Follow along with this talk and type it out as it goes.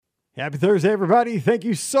Happy Thursday, everybody. Thank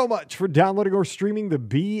you so much for downloading or streaming the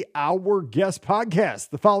Be Our Guest podcast.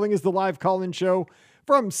 The following is the live call-in show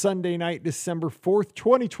from Sunday night, December 4th,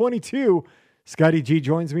 2022. Scotty G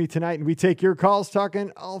joins me tonight, and we take your calls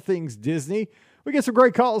talking all things Disney. We get some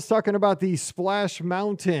great calls talking about the Splash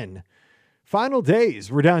Mountain. Final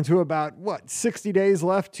days. We're down to about, 60 days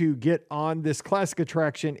left to get on this classic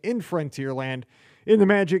attraction in Frontierland in the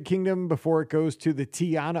Magic Kingdom before it goes to the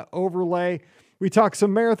Tiana overlay. We talk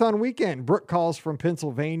some marathon weekend. Brooke calls from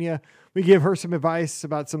Pennsylvania. We give her some advice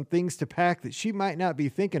about some things to pack that she might not be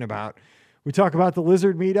thinking about. We talk about the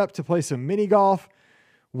Lizard meetup to play some mini golf.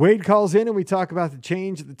 Wade calls in and we talk about the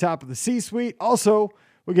change at the top of the C-suite. Also,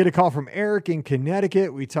 we get a call from Eric in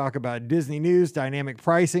Connecticut. We talk about Disney news, dynamic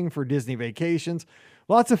pricing for Disney vacations.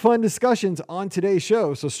 Lots of fun discussions on today's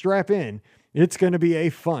show, so strap in. It's going to be a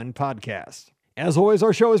fun podcast. As always,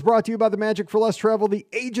 our show is brought to you by the Magic for Less Travel. The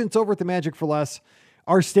agents over at the Magic for Less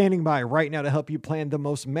are standing by right now to help you plan the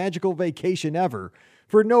most magical vacation ever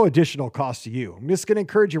for no additional cost to you. I'm just going to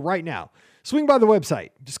encourage you right now. Swing by the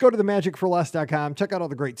website. Just go to themagicforless.com. Check out all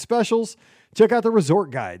the great specials. Check out the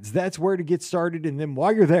resort guides. That's where to get started. And then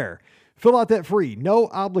while you're there, fill out that free, no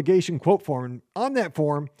obligation quote form. On that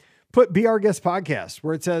form, put Be Our Guest Podcast,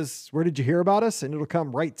 where it says, where did you hear about us? And it'll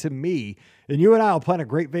come right to me. And you and I will plan a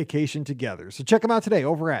great vacation together. So check them out today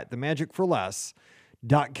over at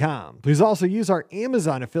themagicforless.com. Please also use our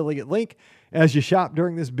Amazon affiliate link as you shop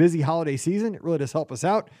during this busy holiday season. It really does help us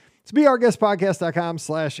out. It's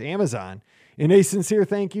beourguestpodcast.com/Amazon. And a sincere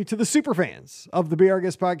thank you to the super fans of the Be Our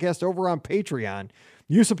Guest Podcast over on Patreon.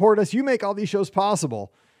 You support us. You make all these shows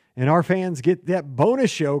possible. And our fans get that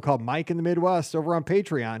bonus show called Mike in the Midwest over on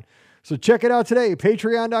Patreon. So check it out today,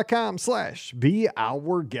 patreon.com/Be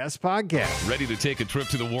Our Guest Podcast. Ready to take a trip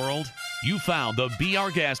to the world? You found the Be Our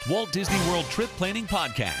Guest Walt Disney World Trip Planning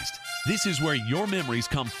Podcast. This is where your memories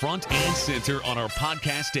come front and center on our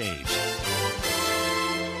podcast stage.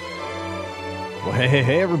 Well,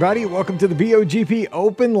 hey, everybody. Welcome to the BOGP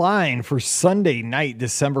Open Line for Sunday night,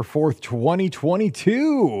 December 4th,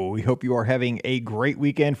 2022. We hope you are having a great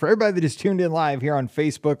weekend. For everybody that is tuned in live here on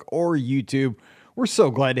Facebook or YouTube, we're so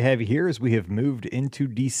glad to have you here as we have moved into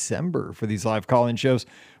December for these live call-in shows.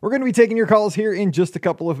 We're going to be taking your calls here in just a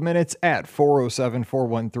couple of minutes at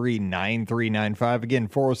 407-413-9395. Again,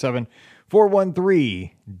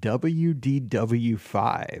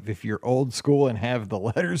 407-413-WDW5. If you're old school and have the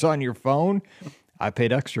letters on your phone, I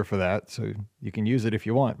paid extra for that, so you can use it if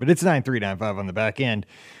you want. But it's 9395 on the back end.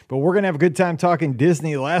 But we're going to have a good time talking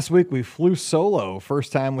Disney. Last week, we flew solo.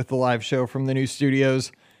 First time with the live show from the new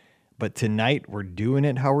studios. But tonight, we're doing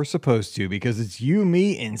it how we're supposed to because it's you,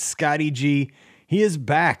 me, and Scotty G. He is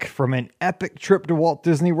back from an epic trip to Walt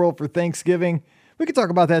Disney World for Thanksgiving. We could talk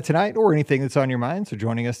about that tonight or anything that's on your mind. So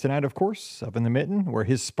joining us tonight, of course, up in the mitten where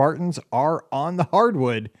his Spartans are on the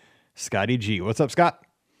hardwood, Scotty G. What's up, Scott?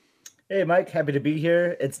 Hey, Mike. Happy to be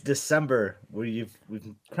here. It's December. We've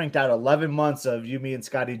cranked out 11 months of you, me, and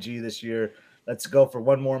Scotty G this year. Let's go for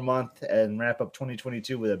one more month and wrap up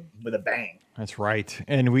 2022 with a bang. That's right.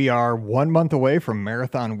 And we are 1 month away from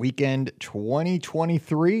Marathon Weekend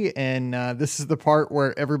 2023. And this is the part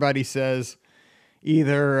where everybody says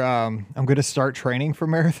either I'm going to start training for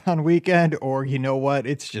Marathon Weekend or, you know what,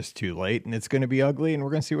 it's just too late and it's going to be ugly and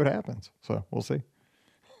we're going to see what happens. So we'll see.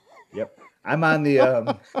 Yep. I'm on the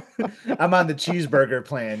I'm on the cheeseburger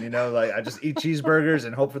plan, like I just eat cheeseburgers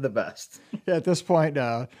and hope for the best. Yeah, at this point,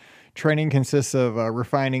 training consists of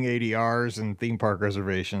refining ADRs and theme park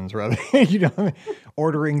reservations rather than,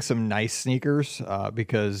 ordering some nice sneakers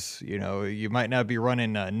because, you might not be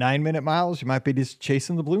running 9-minute miles. You might be just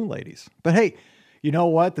chasing the balloon ladies. But hey, you know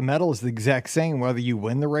what? The medal is the exact same, whether you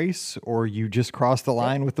win the race or you just cross the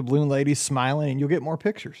line with the balloon ladies smiling and you'll get more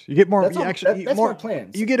pictures. You get more, that's more my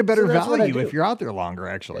plans. You get a better value if you're out there longer,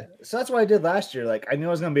 actually. Yeah. So that's what I did last year. Like I knew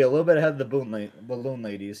I was going to be a little bit ahead of the balloon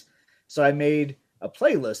ladies. So I made a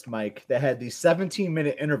playlist, Mike, that had these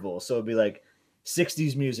 17-minute intervals. So it'd be like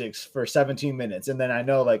 60s music for 17 minutes. And then I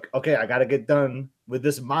know okay, I got to get done with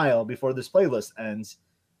this mile before this playlist ends.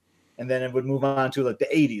 And then it would move on to the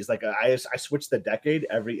 80s. I switched the decade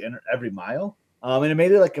every mile. And it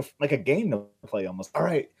made it like a game to play almost. All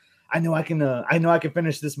right. I know I can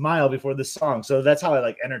finish this mile before this song. So that's how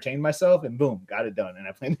I entertained myself and boom, got it done. And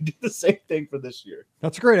I plan to do the same thing for this year.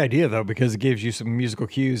 That's a great idea though, because it gives you some musical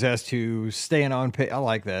cues as to staying on pace. I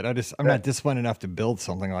like that. I'm not disciplined enough to build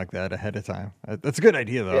something like that ahead of time. That's a good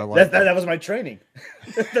idea though. Yeah, that was my training.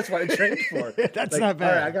 That's what I trained for. That's not bad.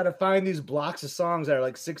 All right, I got to find these blocks of songs that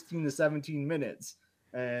are 16 to 17 minutes.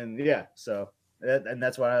 And yeah, so And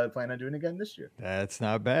that's what I plan on doing again this year. That's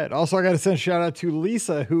not bad. Also, I got to send a shout out to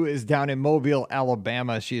Lisa, who is down in Mobile,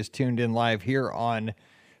 Alabama. She is tuned in live here on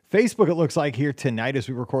Facebook. It looks like here tonight as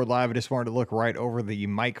we record live. I just wanted to look right over the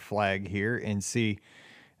mic flag here and see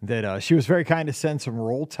that she was very kind to send some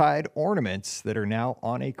Roll Tide ornaments that are now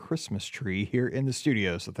on a Christmas tree here in the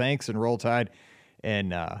studio. So thanks, and Roll Tide.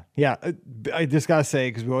 And I just got to say,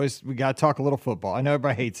 because we got to talk a little football. I know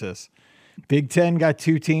everybody hates this. Big Ten got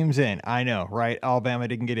 2 teams in. I know, right? Alabama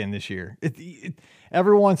didn't get in this year.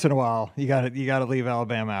 Every once in a while, you got to leave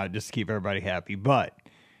Alabama out just to keep everybody happy.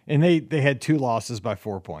 And they had 2 losses by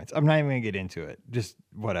 4 points. I'm not even gonna get into it. Just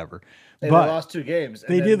whatever. They lost 2 games.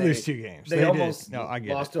 They did lose 2 games. They almost I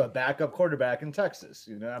get lost to a backup quarterback in Texas.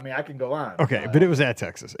 I mean, I can go on. Okay, but it was at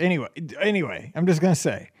Texas. Anyway, I'm just gonna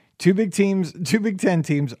say 2 Big Ten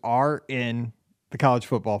teams are in the college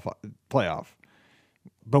football playoff.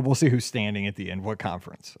 But we'll see who's standing at the end, what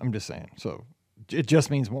conference. I'm just saying. So it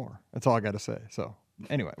just means more. That's all I got to say. So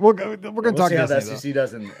anyway, we're going to talk see how Disney, the SEC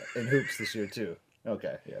does in hoops this year too.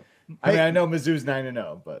 Okay, yeah. I mean, I know Mizzou's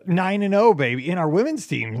 9-0, but 9-0, baby. And our women's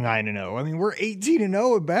team's 9-0. I mean, we're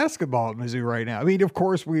 18-0 in basketball at Mizzou right now. I mean, of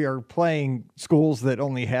course, we are playing schools that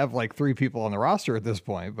only have like 3 people on the roster at this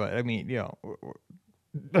point. But I mean,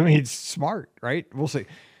 it's smart, right? We'll see.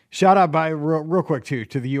 Shout out real quick too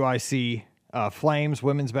to the UIC Flames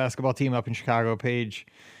women's basketball team up in Chicago.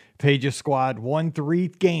 Paige's squad won 3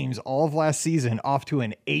 games all of last season, off to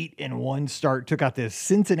an 8-1 start. Took out the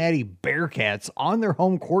Cincinnati Bearcats on their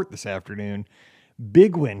home court this afternoon.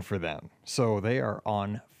 Big win for them. So they are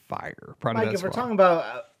on fire. Proud of that if squad. we're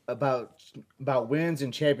talking about wins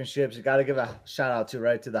and championships, you got to give a shout out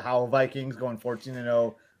to the Howell Vikings going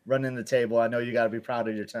 14-0. Running the table. I know you got to be proud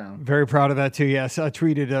of your town. Very proud of that too. Yes, I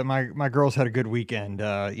tweeted my girls had a good weekend.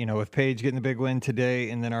 With Paige getting the big win today,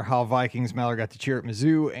 and then our Howell Vikings. Mallory got to cheer at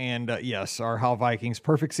Mizzou, and yes, our Howell Vikings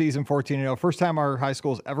perfect season, 14-0. First time our high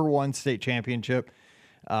school's ever won state championship.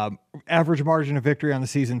 Average margin of victory on the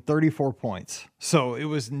season, 34 points. So it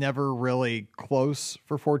was never really close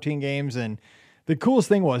for 14 games. And the coolest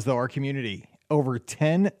thing was though, our community, over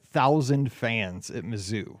 10,000 fans at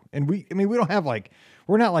Mizzou, and we don't have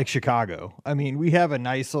we're not like Chicago. I mean, we have a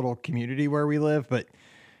nice little community where we live, but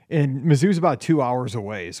Mizzou's about 2 hours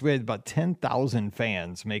away. So we had about 10,000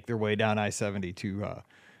 fans make their way down I-70 to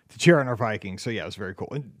cheer on our Vikings. So yeah, it was very cool.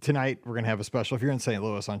 And tonight we're going to have a special, if you're in St.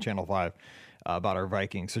 Louis, on Channel 5 about our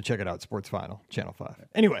Vikings. So check it out, Sports Final, Channel 5.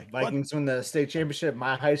 Anyway. Vikings win the state championship.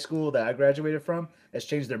 My high school that I graduated from has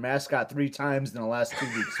changed their mascot 3 times in the last 2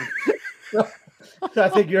 weeks. I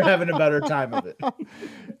think you're having a better time of it.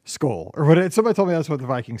 Skull or what? Somebody told me that's what the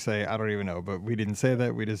Vikings say. I don't even know, but we didn't say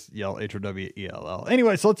that. We just yell HOWELL.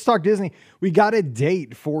 Anyway, so let's talk Disney. We got a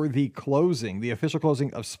date for the official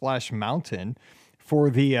closing of Splash Mountain for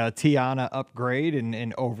the Tiana upgrade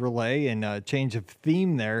and overlay and change of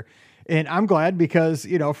theme there. And I'm glad because,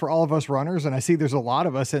 for all of us runners, and I see there's a lot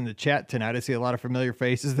of us in the chat tonight. I see a lot of familiar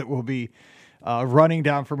faces that will be running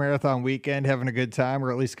down for marathon weekend, having a good time,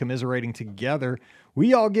 or at least commiserating together.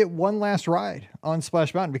 We all get one last ride on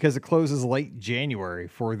Splash Mountain because it closes late January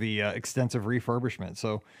for the extensive refurbishment.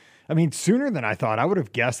 So, I mean, sooner than I thought. I would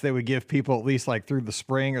have guessed they would give people at least through the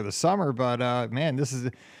spring or the summer. But man, this is,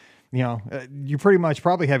 you pretty much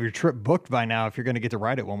probably have your trip booked by now if you're going to get to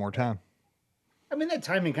ride it one more time. I mean, that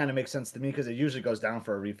timing kind of makes sense to me because it usually goes down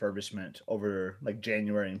for a refurbishment over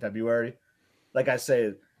January and February. Like I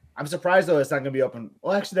say, I'm surprised though it's not going to be open.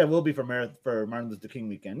 Well, actually, that will be for Martin Luther King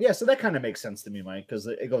weekend. Yeah, so that kind of makes sense to me, Mike, because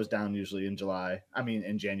it goes down usually in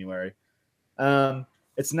January.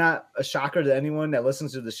 It's not a shocker to anyone that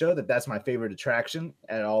listens to the show that that's my favorite attraction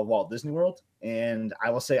at all Walt Disney World, and I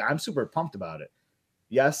will say I'm super pumped about it.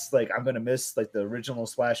 Yes, I'm going to miss the original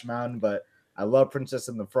Splash Mountain, but I love Princess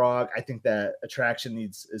and the Frog. I think that attraction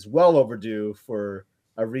is well overdue for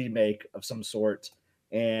a remake of some sort,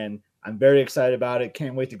 and I'm very excited about it.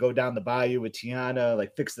 Can't wait to go down the bayou with Tiana,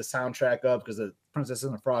 fix the soundtrack up because the Princess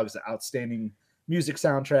and the Frog is an outstanding music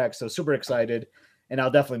soundtrack. So super excited. And I'll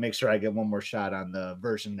definitely make sure I get one more shot on the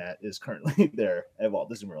version that is currently there at Walt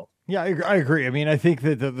Disney World. Yeah, I agree. I mean, I think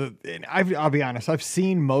that I'll be honest, I've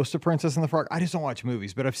seen most of Princess and the Frog. I just don't watch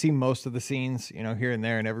movies, but I've seen most of the scenes, here and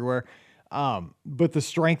there and everywhere. But the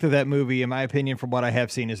strength of that movie, in my opinion, from what I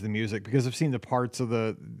have seen, is the music, because I've seen the parts of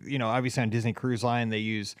the, obviously on Disney Cruise Line, they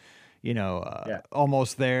use,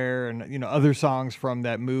 Almost There and, other songs from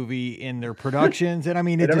that movie in their productions. And I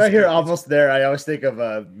mean, whenever I hear Almost There, I always think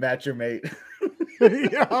of Match Your Mate.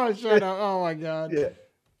 Oh, shut up. Oh my God. Yeah.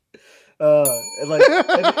 Like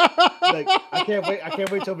I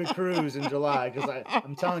can't wait till we cruise in July because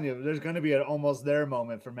I'm telling you, there's going to be an almost there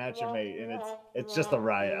moment for Match Your Mate, and it's just a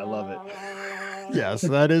riot. I love it. Yes,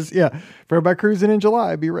 that is. Yeah, for everybody cruising in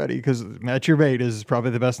July, be ready because Match Your Mate is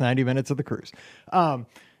probably the best 90 minutes of the cruise.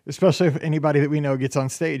 Especially if anybody that we know gets on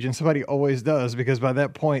stage, and somebody always does, because by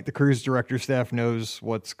that point the cruise director staff knows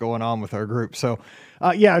what's going on with our group. So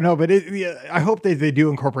but I hope they do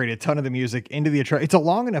incorporate a ton of the music into the attraction. It's a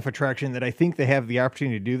long enough attraction that I think they have the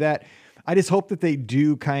opportunity to do that. I just hope that they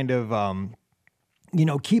do kind of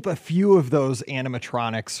keep a few of those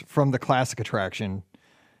animatronics from the classic attraction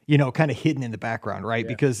kind of hidden in the background, right? Yeah.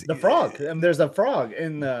 Because the frog, there's a frog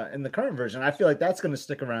in the current version. I feel like that's going to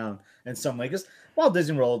stick around in some way, because Walt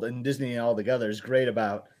Disney World and Disney all together is great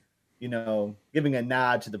about, giving a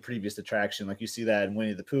nod to the previous attraction. Like you see that in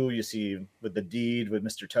Winnie the Pooh, you see with the Deed, with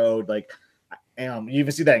Mr. Toad, like, you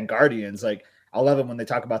even see that in Guardians. Like, I love it when they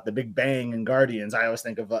talk about the Big Bang in Guardians. I always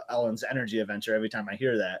think of Ellen's Energy Adventure every time I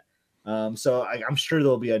hear that. So I'm sure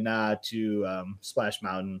there'll be a nod to Splash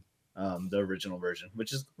Mountain, the original version,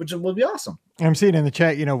 which will be awesome. I'm seeing in the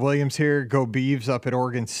chat, Williams here, go Beavs up at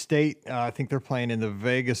Oregon State. I think they're playing in the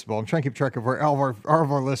Vegas Bowl. I'm trying to keep track of where all of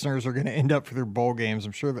our listeners are going to end up for their bowl games.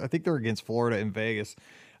 I think they're against Florida in Vegas.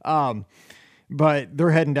 But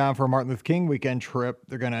they're heading down for a Martin Luther King weekend trip.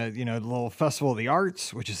 They're going to, the little Festival of the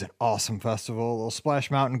Arts, which is an awesome festival, a little Splash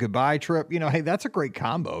Mountain goodbye trip. Hey, that's a great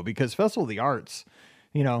combo, because Festival of the Arts,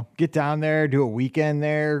 get down there, do a weekend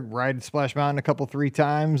there, ride Splash Mountain 3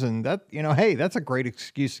 times. And that, hey, that's a great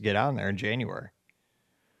excuse to get out there in January.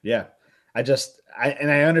 Yeah. I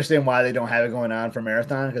understand why they don't have it going on for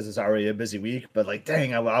Marathon, because it's already a busy week, but like,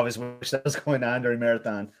 dang, I always wish that was going on during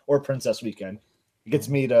Marathon or Princess Weekend. It gets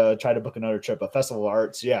me to try to book another trip, a Festival of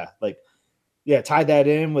Arts. Yeah. Tie that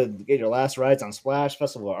in with get your last rides on Splash,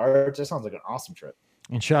 Festival of Arts. That sounds like an awesome trip.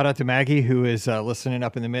 And shout out to Maggie, who is listening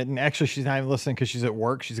up in the mitten. Actually, she's not even listening because she's at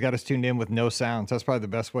work. She's got us tuned in with no sound. So that's probably the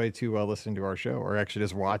best way to listen to our show, or actually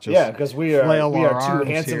just watch us. Yeah, because we are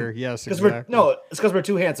two handsome. Here. Yes, exactly. It's because we're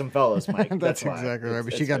two handsome fellas, Mike. That's exactly right.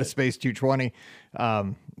 But she got a Space 220.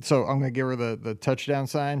 So I'm going to give her the touchdown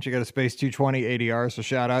sign. She got a Space 220 ADR. So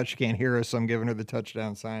shout out. She can't hear us, so I'm giving her the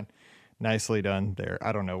touchdown sign. Nicely done there.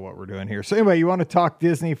 I don't know what we're doing here. So anyway, you want to talk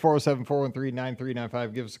Disney,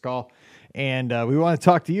 407-413-9395. Give us a call. And we want to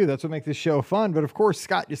talk to you. That's what makes this show fun. But of course,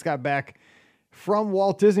 Scott just got back from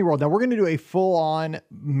Walt Disney World. Now we're going to do a full-on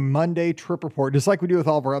Monday trip report, just like we do with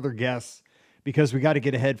all of our other guests, because we got to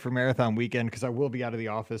get ahead for Marathon weekend, because I will be out of the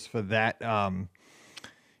office for that.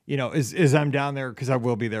 As I'm down there, because I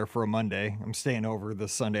will be there for a Monday. I'm staying over the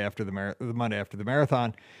Sunday after the Monday after the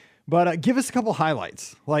Marathon. But give us a couple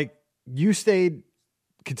highlights. Like, you stayed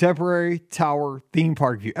Contemporary, Tower, Theme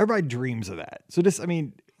Park View. Everybody dreams of that. So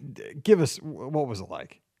give us, what was it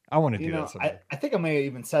like? I want to do that someday. I think I may have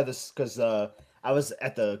even said this because I was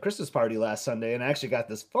at the Christmas party last Sunday, and I actually got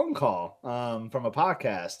this phone call from a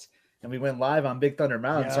podcast, and we went live on Big Thunder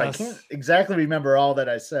Mountain. Yes. So I can't exactly remember all that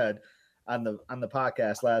I said on the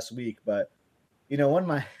podcast last week, but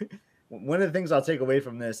one of the things I'll take away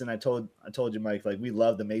from this, and I told you, Mike, like, we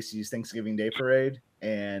love the Macy's Thanksgiving Day Parade,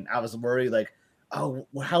 and I was worried, like, oh,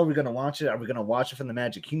 how are we going to watch it? Are we going to watch it from the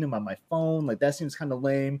Magic Kingdom on my phone? Like, that seems kind of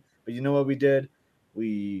lame. But you know what we did?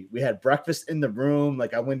 We had breakfast in the room.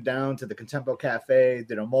 Like, I went down to the Contempo Cafe,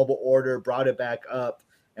 did a mobile order, brought it back up,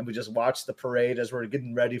 and we just watched the parade as we're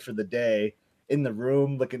getting ready for the day in the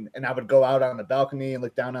room, looking. And I would go out on the balcony and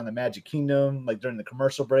look down on the Magic Kingdom, like during the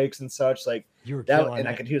commercial breaks and such. Like,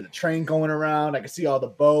 I could hear the train going around. I could see all the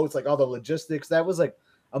boats, like all the logistics. That was like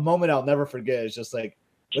a moment I'll never forget. It's just like,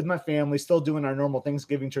 with my family, still doing our normal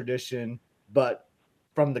Thanksgiving tradition, but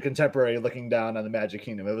from the Contemporary looking down on the Magic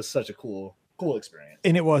Kingdom. It was such a cool experience.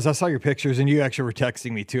 And it was. I saw your pictures, and you actually were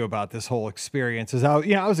texting me too about this whole experience.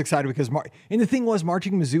 I was excited because and the thing was,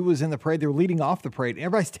 Marching Mizzou was in the parade. They were leading off the parade.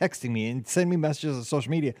 Everybody's texting me and sending me messages on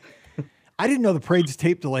social media. I didn't know the parade's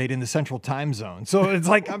tape delayed in the Central Time Zone. So it's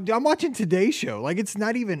like, I'm watching Today's Show. Like, it's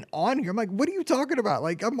not even on here. I'm like, what are you talking about?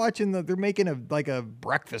 Like, I'm watching they're making a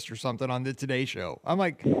breakfast or something on the Today Show. I'm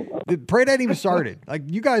like, the parade hadn't even started. Like,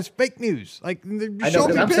 you guys, fake news. Like, I know,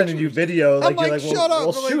 because I'm sending you video. Like, I'm like, shut up.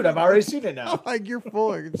 Well, shoot, I've already seen it now. I'm like, you're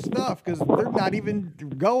full of stuff because they're not even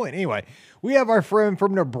going. Anyway, we have our friend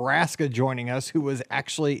from Nebraska joining us, who was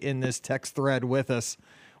actually in this text thread with us.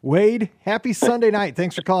 Wade, happy Sunday night.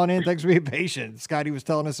 Thanks for calling in. Thanks for being patient. Scotty was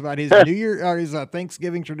telling us about his New Year or his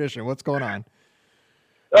Thanksgiving tradition. What's going on?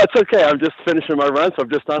 That's okay. I'm just finishing my run, so I'm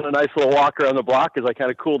just on a nice little walk around the block as I kind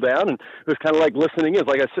of cool down, and it was kind of like listening in. It's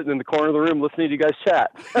like I was sitting in the corner of the room listening to you guys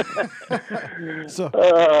chat. So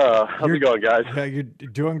how's it going, guys? You're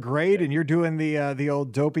doing great, and you're doing the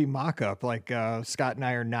old dopey mock-up like Scott and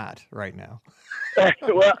I are not right now.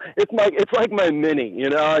 Well, it's like my mini. You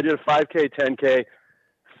know, I did a 5K, 10K,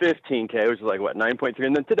 15K, which is like what 9.3,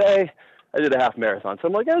 and then today I did a half marathon. So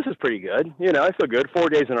I'm like, this is pretty good. You know, I feel good. 4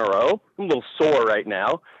 days in a row. I'm a little sore right now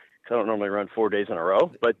because I don't normally run 4 days in a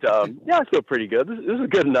row. But yeah, I feel pretty good. This is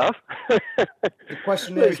good enough. The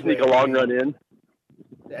question is, sneak a long run in.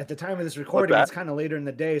 At the time of this recording, it's kind of later in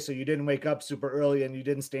the day, so you didn't wake up super early and you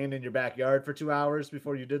didn't stand in your backyard for 2 hours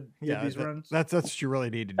before you did these runs. That's what you really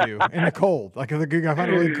need to do in the cold. Like if I find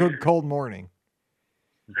a really good cold morning.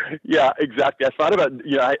 Yeah, exactly. I thought about,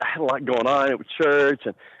 I had a lot going on with church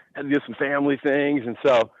and had to do some family things, and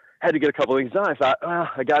so I had to get a couple things done. I thought,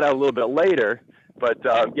 I got out a little bit later, but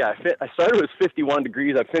I started with 51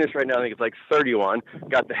 degrees. I finished right now, I think it's like 31.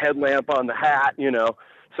 Got the headlamp on the hat,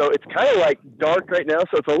 so it's kind of like dark right now.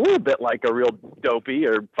 So it's a little bit like a real dopey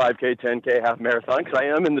or 5K, 10K half marathon because I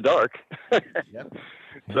am in the dark. Yep.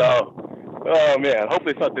 So, oh man,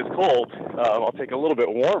 hopefully it's not this cold. I'll take a little bit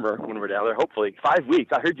warmer when we're down there. Hopefully 5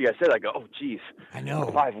 weeks. I heard you guys say that. I go, oh geez. I know.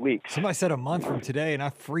 5 weeks. Somebody said a month from today, and I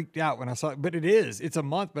freaked out when I saw it. But it's a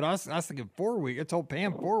month. But I was thinking 4 weeks. I told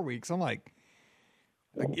Pam 4 weeks. I'm like,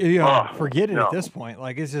 forget it at this point.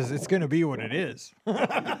 Like it's going to be what it is. That's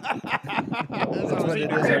what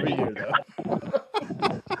it is every year, though.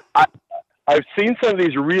 I've seen some of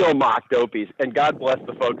these real mock dopies, and God bless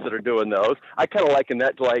the folks that are doing those. I kind of liken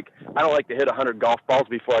that to I don't like to hit 100 golf balls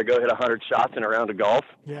before I go hit 100 shots in a round of golf.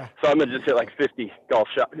 Yeah. So I'm gonna just hit like 50 shots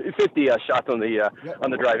on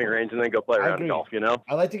the driving range, and then go play a round of golf.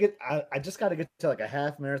 I like to get. I just got to get to like a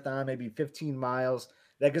half marathon, maybe 15 miles.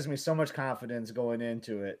 That gives me so much confidence going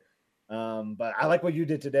into it. But I like what you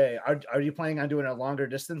did today. Are you planning on doing a longer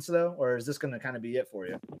distance though, or is this going to kind of be it for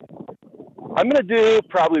you? I'm going to do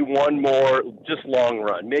probably one more just long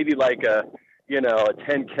run, maybe like a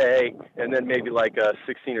 10K and then maybe like a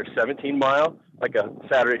 16 or 17 mile, like a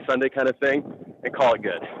Saturday, Sunday kind of thing, and call it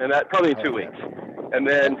good. And that probably in 2 weeks. And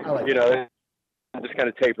then, just kind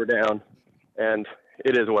of taper down, and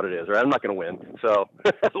it is what it is, right? I'm not going to win. So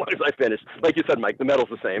as long as I finish, like you said, Mike, the medal's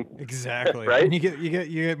the same. Exactly. Right. And you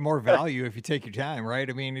get more value if you take your time, right?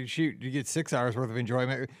 I mean, you get 6 hours worth of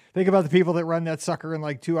enjoyment. Think about the people that run that sucker in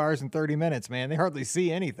like 2 hours and 30 minutes, man. They hardly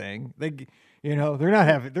see anything. They're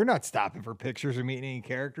not stopping for pictures or meeting any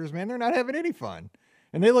characters, man. They're not having any fun.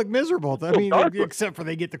 And they look miserable. I mean, except for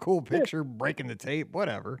they get the cool picture, breaking the tape,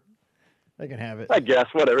 whatever. They can have it. I guess,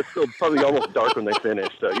 whatever. It's still probably almost dark when they finish.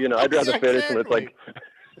 So, I'd rather finish when it's like,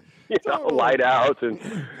 light out and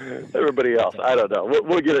everybody else. I don't know.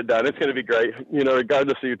 We'll get it done. It's going to be great,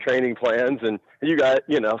 regardless of your training plans. And you got,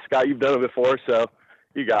 Scott, you've done it before, so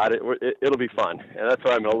you got it. It'll be fun. And that's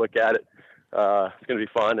how I'm going to look at it. It's going to be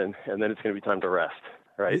fun, and then it's going to be time to rest.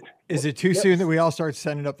 Right. Is it too soon that we all start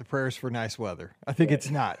sending up the prayers for nice weather? I think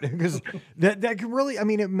it's not, because that can really, it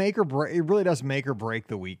really does make or break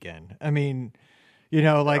the weekend. I mean,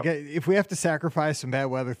 if we have to sacrifice some bad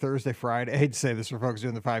weather Thursday, Friday, I hate to say this for folks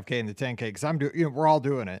doing the 5K and the 10K, because we're all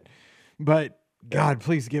doing it, but God,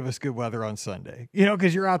 please give us good weather on Sunday,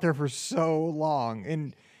 because you're out there for so long.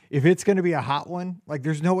 And if it's going to be a hot one, like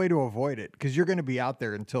there's no way to avoid it, because you're going to be out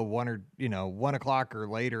there until 1 o'clock or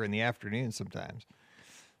later in the afternoon sometimes.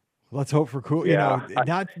 Let's hope for cool,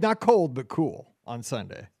 not cold, but cool on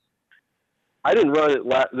Sunday. I didn't run it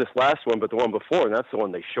this last one, but the one before, and that's the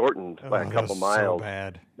one they shortened by a couple miles. So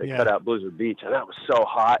bad. They cut out Blizzard Beach, and that was so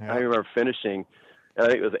hot. Yeah. I remember finishing, and I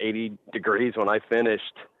think it was 80 degrees when I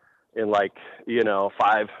finished in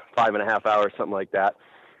 5.5 hours, something like that.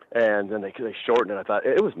 And then they shortened it. I thought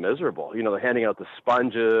it was miserable. They're handing out the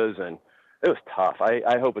sponges, and it was tough.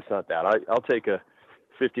 I hope it's not that. I'll take a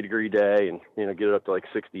 50-degree day and get it up to like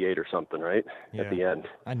 68 or something, right? At the end.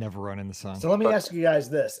 I never run in the sun. So let me ask you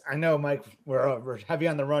guys this. I know, Mike, we're heavy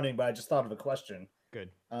on the running, but I just thought of a question.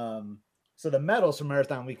 Good. So the medals from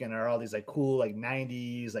Marathon Weekend are all these like cool, like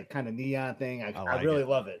 90s, like kind of neon thing. I really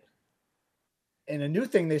love it. And a new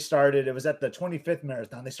thing they started, it was at the 25th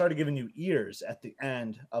marathon. They started giving you ears at the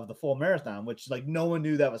end of the full marathon, which like no one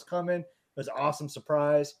knew that was coming. It was an awesome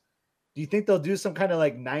surprise. Do you think they'll do some kind of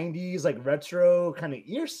like 90s, like retro kind of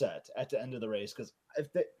ear set at the end of the race? Because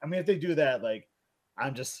if they do that, like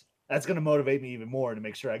that's going to motivate me even more to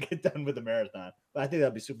make sure I get done with the marathon. But I think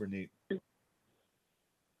that'd be super neat.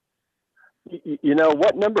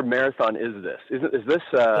 What number marathon is this? Is this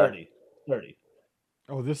 30?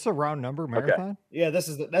 Oh, this is a round number marathon? Okay. Yeah, this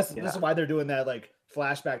is why they're doing that like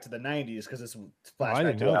flashback to the 90s because it's I flashback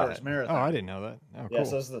didn't to know the that. first marathon. Oh, I didn't know that. Oh, cool. Yeah,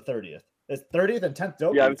 so this is the 30th. It's 30th and 10th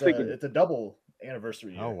Dopey. Yeah, It's a double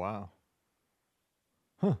anniversary year. Oh, wow.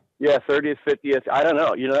 Yeah, 30th, 50th. I don't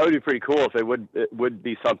know. That would be pretty cool if it would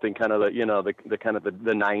be something kind of the kind of the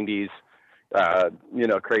 90s,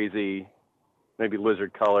 crazy, maybe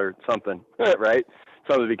lizard color, something, right?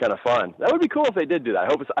 Something would be kind of fun. That would be cool if they did do that.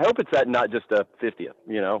 I hope it's that, not just a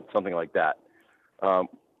 50th, something like that.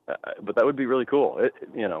 But that would be really cool. That'd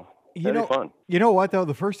be fun. You know what though?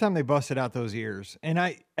 The first time they busted out those ears, and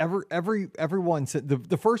everyone said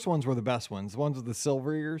the first ones were the best ones. The ones with the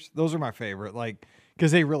silver ears, those are my favorite. Like,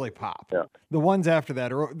 because they really pop. Yeah. The ones after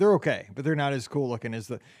that they're okay, but they're not as cool looking as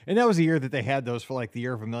and that was the year that they had those for like the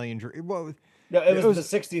year of a million. Well, no, it was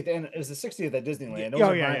the 60th, and it was the 60th at Disneyland.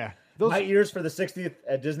 Yeah. My ears for the 60th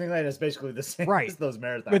at Disneyland is basically the same as those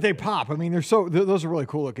marathons. But they pop. I mean, those are really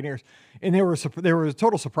cool looking ears, and they were a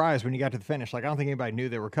total surprise when you got to the finish. Like, I don't think anybody knew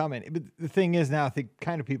they were coming. But the thing is, now I think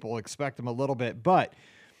kind of people expect them a little bit. But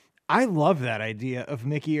I love that idea of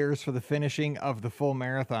Mickey ears for the finishing of the full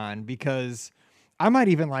marathon, because I might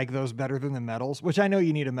even like those better than the medals, which I know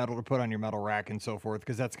you need a medal to put on your medal rack and so forth,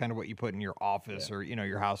 because that's kind of what you put in your office or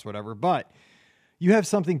your house, whatever. But you have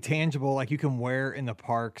something tangible like you can wear in the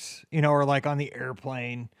parks, or like on the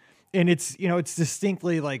airplane. And it's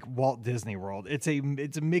distinctly like Walt Disney World. It's a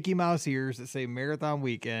Mickey Mouse ears that say marathon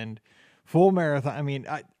weekend, full marathon. I mean,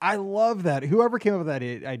 I love that. Whoever came up with that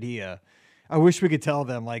idea, I wish we could tell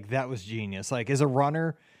them like that was genius. Like, as a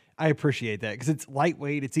runner, I appreciate that because it's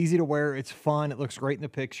lightweight. It's easy to wear. It's fun. It looks great in the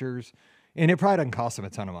pictures. And it probably doesn't cost them a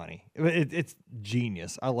ton of money. It's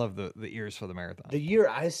genius. I love the ears for the marathon. The year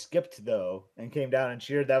I skipped, though, and came down and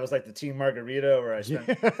cheered, that was like the Team Margarita, where I spent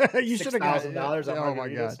 $6,000 on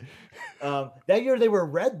margaritas. Oh, my God. That year they were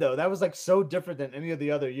red, though. That was like so different than any of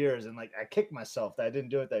the other years. And like I kicked myself that I didn't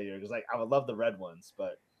do it that year because like I would love the red ones.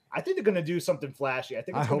 But I think they're going to do something flashy. I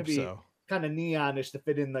think it's going to be kind of neonish to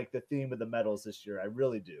fit in like the theme of the medals this year. I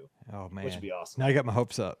really do. Oh, man. Which would be awesome. Now I got my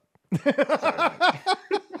hopes up.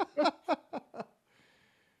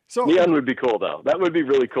 So neon would be cool, though. That would be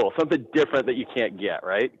really cool. Something different that you can't get,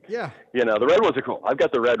 right? Yeah. The red ones are cool. I've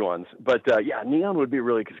got the red ones. But, neon would be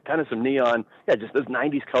really, kind of some neon. Yeah, just those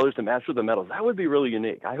 90s colors to match with the medals. That would be really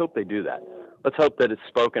unique. I hope they do that. Let's hope that it's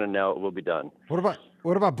spoken and now it will be done.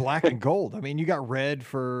 What about black and gold? I mean, you got red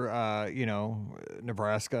for,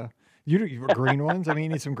 Nebraska. You green ones? I mean, you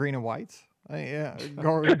need some green and whites. Yeah,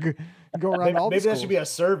 go around all the schools. Maybe that should be a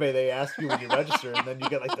survey they ask you when you register, and then you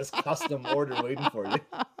get like this custom order waiting for you.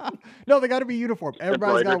 No, they got to be uniform.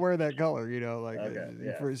 Everybody's got to wear that color,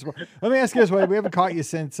 Let me ask you this way: we haven't caught you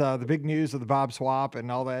since the big news of the Bob swap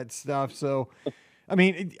and all that stuff. So, I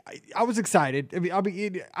mean, I was excited.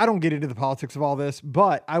 I don't get into the politics of all this,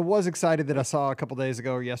 but I was excited that I saw a couple days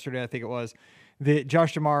ago or yesterday, I think it was, that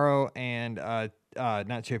Josh D'Amaro and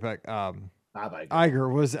not Chapek. Bob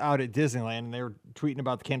Iger was out at Disneyland, and they were tweeting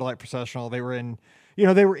about the candlelight processional. They were in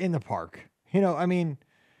the park. I mean,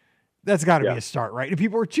 that's got to be a start, right? And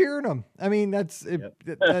people were cheering them. I mean, that's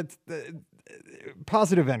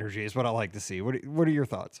positive energy is what I like to see. What are your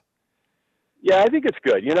thoughts? Yeah, I think it's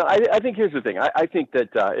good. I think here's the thing. I think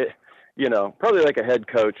that probably like a head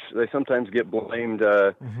coach, they sometimes get blamed,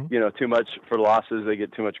 too much for losses. They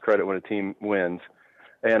get too much credit when a team wins.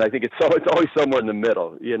 And I think it's always somewhere in the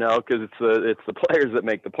middle, because it's the players that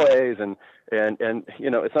make the plays, and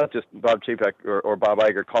it's not just Bob Chapek or Bob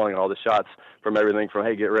Iger calling all the shots from everything from,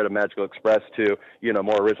 hey, get rid of Magical Express to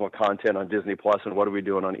more original content on Disney Plus, and what are we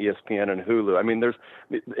doing on ESPN and Hulu? I mean,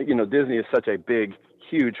 Disney is such a big,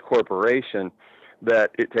 huge corporation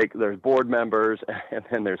that there's board members and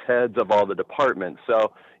then there's heads of all the departments.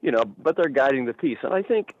 So but they're guiding the piece, and I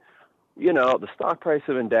think the stock price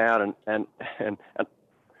has been down, and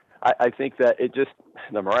I think that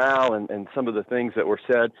the morale and some of the things that were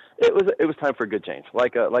said, it was time for a good change,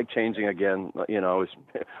 like changing again.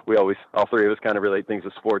 We always, all three of us, kind of relate things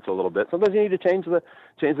to sports a little bit. Sometimes you need to change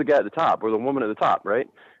the guy at the top or the woman at the top, right?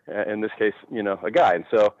 In this case, a guy. And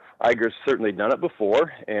so Iger's certainly done it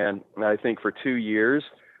before, and I think for 2 years.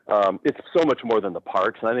 It's so much more than the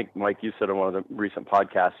parks. And I think, Mike, you said on one of the recent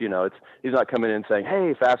podcasts, he's not coming in saying,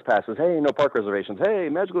 hey, fast passes, hey, no park reservations, hey,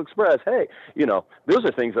 Magical Express, hey, those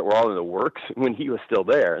are things that were all in the works when he was still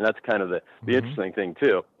there. And that's kind of the interesting thing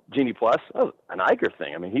too. Genie Plus, that was an Iger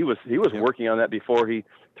thing. I mean, he was working on that before he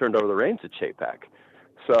turned over the reins to Chapek.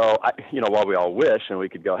 So, while we all wish and we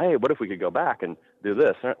could go, hey, what if we could go back and do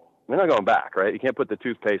this? We're not going back, right? You can't put the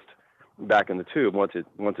toothpaste back in the tube once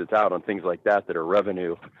it's out on things like that are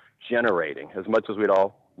revenue generating. As much as we'd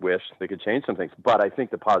all wish they could change some things, but I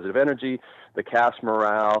think the positive energy, the cast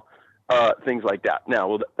morale, things like that.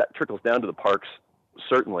 Now, that trickles down to the parks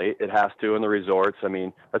certainly it has to in the resorts. I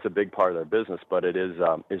mean, that's a big part of their business, but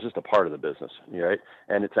it's just a part of the business, right?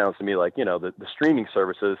 And it sounds to me like, the streaming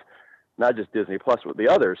services, not just Disney Plus, but the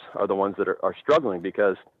others are the ones that are struggling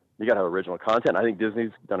because you got to have original content. I think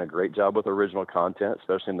Disney's done a great job with original content,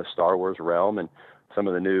 especially in the Star Wars realm and some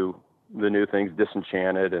of the new things,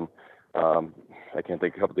 Disenchanted, and I can't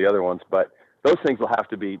think of a couple of the other ones, but those things will have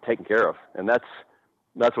to be taken care of, and that's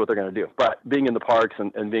what they're going to do. But being in the parks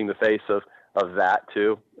and being the face of that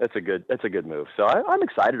too, it's a good move. So I'm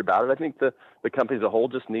excited about it. I think the company as a whole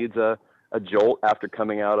just needs a jolt after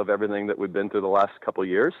coming out of everything that we've been through the last couple of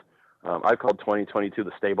years. I've called 2022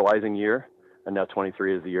 the stabilizing year, and now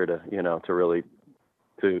 23 is the year to really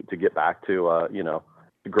to get back to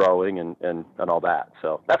growing and all that.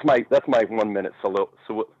 So that's my 1 minute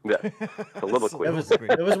soliloquy.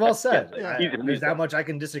 It was well said. Yeah. There's not much I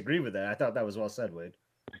can disagree with that. I thought that was well said, Wade.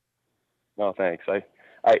 No, thanks. I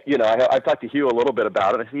talked to Hugh a little bit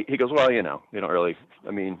about it. He goes, well, you don't really.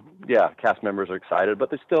 I mean, yeah, cast members are excited,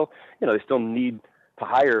 but they still need to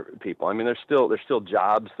hire people. I mean, there's still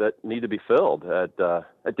jobs that need to be filled at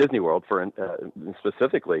Disney World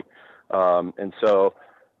specifically, and so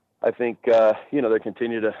I think they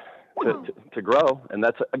continue to grow, and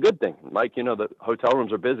that's a good thing. Mike, the hotel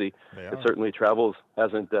rooms are busy. And certainly travel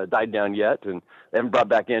hasn't died down yet, and they haven't brought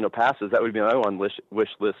back annual passes. That would be my one wish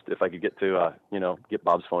list if I could get to get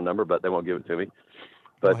Bob's phone number, but they won't give it to me.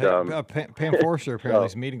 But Pam Forster apparently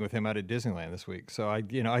is meeting with him out at Disneyland this week. So I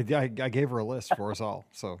gave her a list for us all.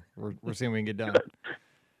 So we're seeing what we can get done.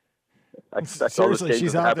 Seriously,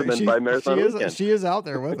 she's out there. She is out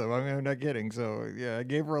there with him. I mean, I'm not kidding. So yeah, I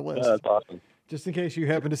gave her a list. That's awesome. Just in case you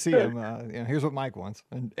happen to see him. Here's what Mike wants.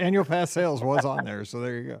 And annual pass sales was on there. So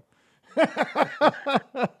there you go.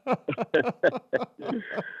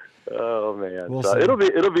 Oh man, it'll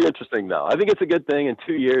be interesting though. I think it's a good thing in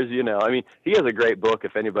 2 years. I mean, he has a great book.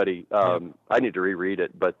 If anybody, I need to reread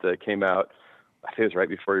it, but came out. I think it was right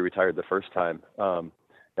before he retired the first time.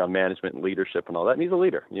 On management and leadership and all that. And he's a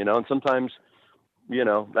leader, and sometimes,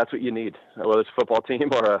 that's what you need, whether it's a football team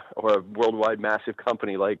or a worldwide massive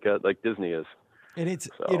company like Disney is. And it's,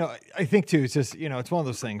 I think too, it's just, it's one of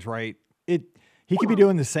those things, right? He could be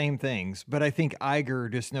doing the same things, but I think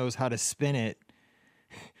Iger just knows how to spin it.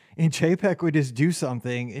 And Chapek would just do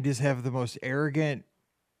something and just have the most arrogant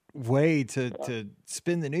way to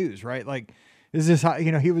spin the news, right? Like, this is how,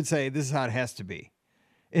 he would say, this is how it has to be.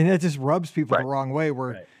 And that just rubs people the wrong way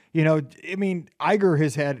where, I mean, Iger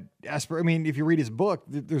has had, if you read his book,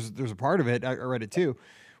 there's a part of it, I read it too,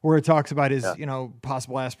 where it talks about his,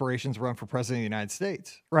 possible aspirations to run for president of the United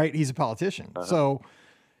States, right? He's a politician. So,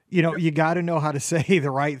 you got to know how to say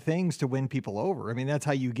the right things to win people over. I mean, that's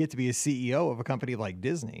how you get to be a CEO of a company like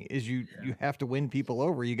Disney is you have to win people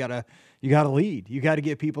over. You gotta lead. You got to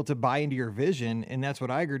get people to buy into your vision. And that's what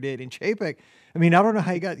Iger did. And Chapek, I mean, I don't know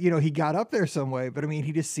how he got up there some way, but I mean,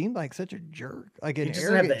 he just seemed like such a jerk, like an he just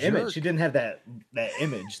didn't have the image. He didn't have that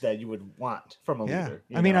image that you would want from a leader.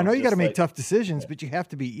 I mean, I know you got to make tough decisions, but you have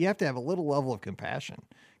to have a little level of compassion.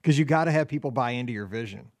 Because you got to have people buy into your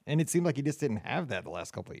vision. And it seemed like he just didn't have that the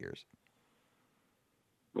last couple of years.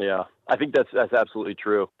 Yeah, I think that's absolutely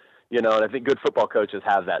true. And I think good football coaches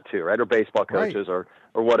have that too, right? Or baseball coaches or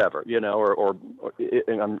whatever, or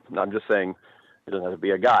I'm just saying it doesn't have to be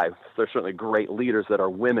a guy. There's certainly great leaders that are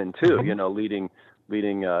women too, leading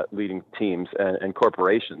teams and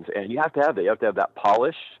corporations. And you have to have that. You have to have that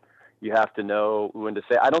polish. You have to know when to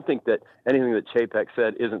say. I don't think that anything that Chapek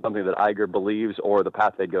said isn't something that Iger believes or the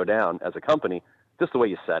path they go down as a company. Just the way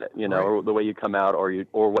you said it, or the way you come out, or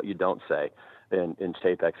what you don't say. In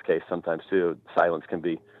Chapek's case, sometimes too, silence can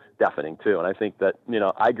be deafening too. And I think that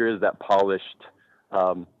Iger is that polished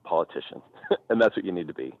politician, and that's what you need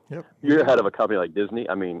to be. Yep. You're head of a company like Disney.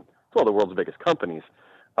 I mean, it's one of the world's biggest companies.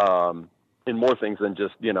 In more things than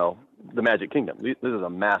just, the Magic Kingdom. This is a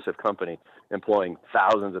massive company employing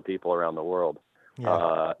thousands of people around the world.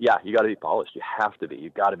 Yeah, you got to be polished. You have to be. You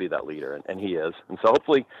got to be that leader, and he is. And so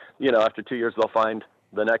hopefully, after 2 years, they'll find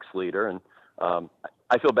the next leader. And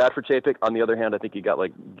I feel bad for Chapek. On the other hand, I think he got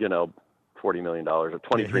 $40 million or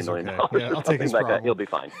 $23 million. Yeah, I'll take his like that. He'll be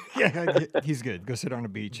fine. Yeah, he's good. Go sit on a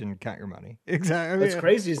beach and count your money. Exactly. What's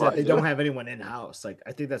crazy is that they don't have anyone in house. Like,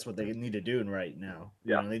 I think that's what they need to do right now.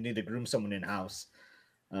 Yeah, they need to groom someone in house.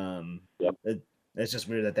 Yep. It's just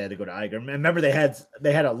weird that they had to go to Iger. Remember they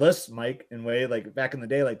had a list, Mike, in way like back in the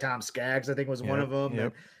day, like Tom Skaggs, I think was one of them.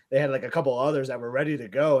 Yep. They had like a couple others that were ready to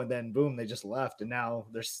go, and then boom, they just left, and now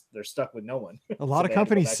they're stuck with no one. A lot of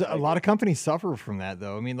companies suffer from that,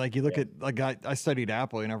 though. I mean, like you look at I studied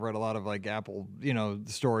Apple, and I've read a lot of like Apple,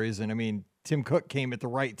 stories, and I mean Tim Cook came at the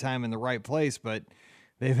right time in the right place, but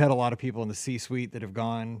they've had a lot of people in the C-suite that have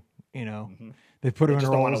gone, they've put them in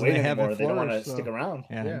roles and they haven't flourished. They don't want to stick around.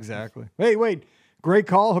 Yeah, exactly. Hey, Wade, great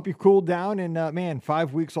call. Hope you've cooled down. And man,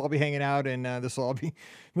 5 weeks we'll all be hanging out, and this will all be.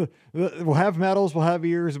 We'll have medals, we'll have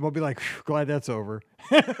ears, and we'll be like, glad that's over.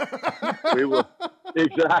 We will.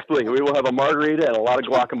 Exactly. We will have a margarita and a lot of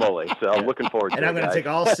guacamole. So I'm looking forward to it. And I'm going to take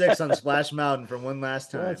all 6 on Splash Mountain for one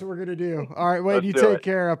last time. That's what we're going to do. All right, Wade, you take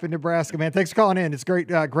care up in Nebraska, man. Thanks for calling in. It's great.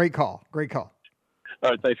 Great call. Great call.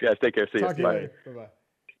 All right. Thanks, guys. Take care. See you. Bye. Bye-bye.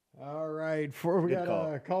 All right. We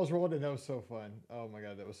got calls rolling in. That was so fun. Oh, my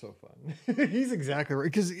God. That was so fun. He's exactly right.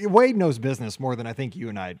 Because Wade knows business more than I think you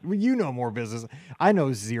and I. You know more business. I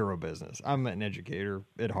know zero business. I'm an educator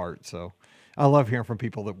at heart. So I love hearing from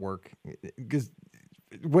people that work. Because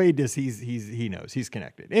Wade does. He knows. He's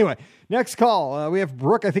connected. Anyway, next call. We have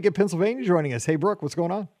Brooke, I think, in Pennsylvania joining us. Hey, Brooke, what's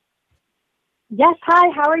going on? Yes.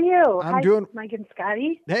 Hi. How are you? I'm doing. Mike and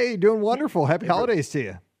Scotty. Hey, doing wonderful. Happy holidays to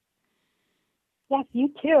you. Yes, you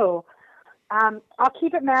too. I'll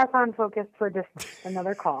keep it marathon focused for just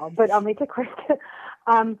another call, but I'll make it quick.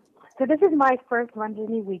 So this is my first Run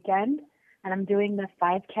Disney weekend, and I'm doing the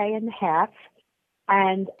 5K and a half.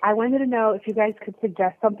 And I wanted to know if you guys could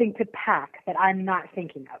suggest something to pack that I'm not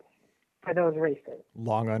thinking of for those races.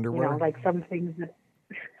 Long underwear? Like some things that...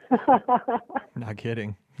 Not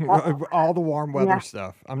kidding. All the warm weather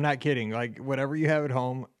stuff. I'm not kidding. Like whatever you have at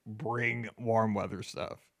home, bring warm weather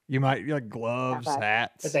stuff. You might like gloves,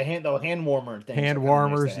 hats. It's a hand warmer thing. Hand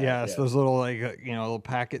warmers, yes. Those little little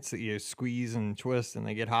packets that you squeeze and twist and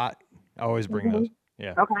they get hot. I always bring those.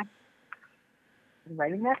 Yeah. Okay. I'm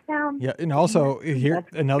writing that down. Yeah, and also here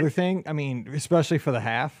another thing. I mean, especially for the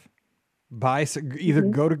half, buy either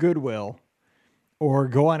go to Goodwill or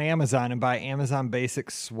go on Amazon and buy Amazon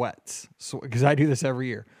Basics sweats. Because I do this every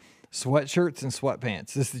year. Sweatshirts and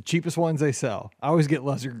sweatpants. This is the cheapest ones they sell. I always get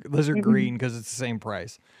lizard green because it's the same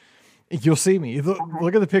price. You'll see me.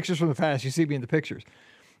 Look at the pictures from the past. You see me in the pictures.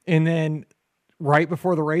 And then right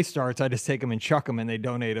before the race starts, I just take them and chuck them, and they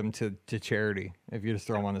donate them to charity if you just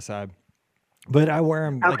throw them on the side. But I wear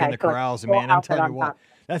them like in the corrals, and man, I'm telling you what,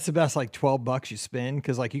 that's the best like $12 you spend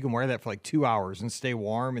because like you can wear that for like 2 hours and stay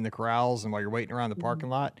warm in the corrals and while you're waiting around the parking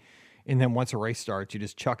lot. And then once a race starts, you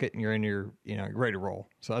just chuck it and you're in you're ready to roll.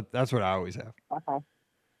 So that's what I always have. Okay.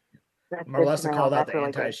 Marlessa called out the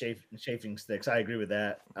anti-chafing sticks. I agree with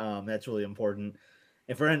that. That's really important.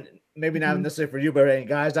 And for maybe not necessarily for you, but any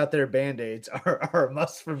guys out there, Band-Aids are a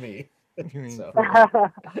must for me. So.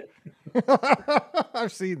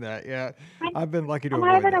 I've seen that. Yeah, I've been lucky to.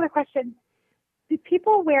 I have another question. Do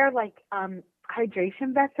people wear like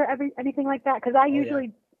hydration vests or anything like that? Because I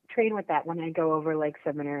usually train with that when I go over like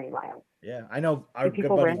seminary miles. Yeah, I know our good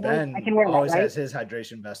buddy Ben always has his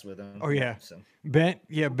hydration vest with him. Oh yeah, so. Ben.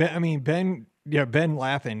 Ben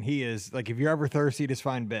Lappin. He is like if you're ever thirsty, just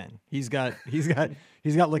find Ben. He's got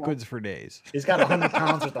liquids for days. He's got 100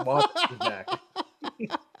 pounds worth of water in his back.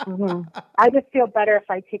 I just feel better if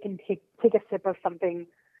I take a sip of something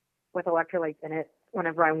with electrolytes in it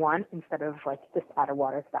whenever I want instead of like just out of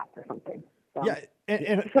water stops or something. So, yeah, and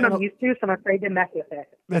it's what I'm used to, so I'm afraid to mess with it.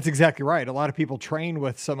 That's exactly right. A lot of people train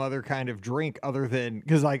with some other kind of drink other than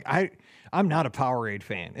because like I'm not a Powerade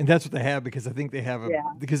fan, and that's what they have because I think they have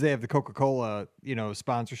because they have the Coca-Cola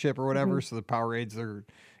sponsorship or whatever. So the Powerades are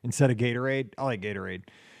instead of Gatorade. I like Gatorade.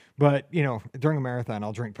 But, during a marathon,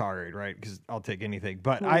 I'll drink Powerade, right? Because I'll take anything.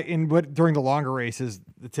 But during the longer races,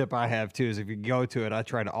 the tip I have, too, is if you go to it, I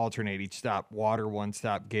try to alternate each stop. Water one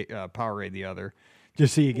stop, Powerade the other.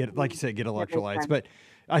 Just so you get, like you said, get electrolytes. But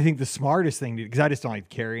I think the smartest thing, because I just don't like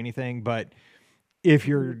to carry anything. But if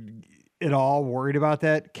you're at all worried about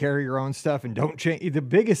that, carry your own stuff and don't change. The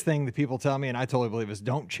biggest thing that people tell me, and I totally believe, is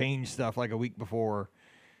don't change stuff like a week before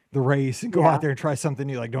the race and go out there and try something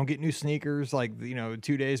new. Like don't get new sneakers like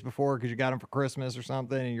 2 days before because you got them for Christmas or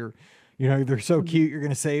something and they're so cute you're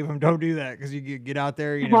gonna save them. Don't do that because you get out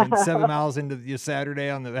there and 7 miles into your Saturday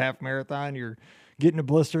on the half marathon you're getting a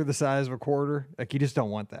blister the size of a quarter. Like you just don't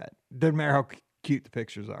want that. Doesn't matter how cute the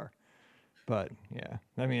pictures are. But yeah,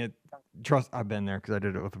 I mean, I've been there because I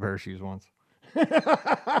did it with a pair of shoes once. No,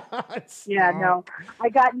 I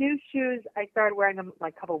got new shoes. I started wearing them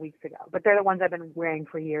like a couple of weeks ago, but they're the ones I've been wearing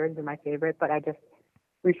for years. They're my favorite, but I just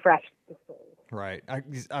refreshed the story. Right.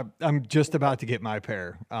 I'm just about to get my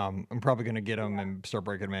pair. I'm probably going to get them and start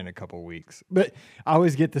breaking them in a couple of weeks, but I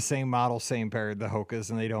always get the same model, same pair, the Hokas,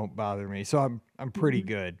 and they don't bother me. So I'm pretty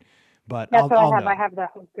good, but that's what I have. I have the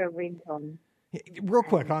Hoka ringtone. Real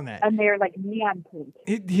quick on that. And they're like neon pink.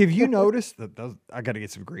 Have you noticed that I got to get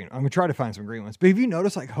some green. I'm going to try to find some green ones. But have you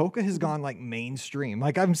noticed like Hoka has gone like mainstream?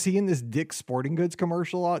 Like I'm seeing this Dick's Sporting Goods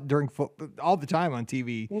commercial all the time on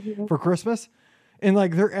TV for Christmas. and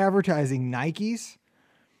like they're advertising Nikes,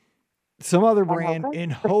 some other brand, Hoka?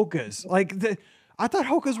 and Hokas. I thought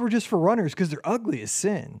Hokas were just for runners because they're ugly as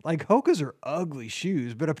sin. Like Hokas are ugly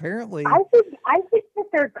shoes, but apparently, I think that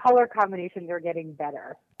their color combinations are getting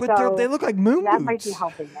better. but So they look like moon that might be boots.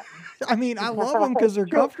 helping them. I mean, I love them because they're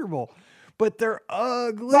True. comfortable, but they're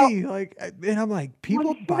ugly. And I'm like,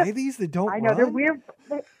 people buy these that don't I know run? they're weird.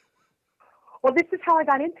 Well, this is how I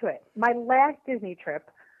got into it. My last Disney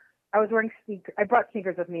trip, I was wearing sneakers. I brought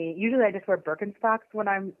sneakers with me. Usually, I just wear Birkenstocks when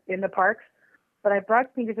I'm in the parks, but I brought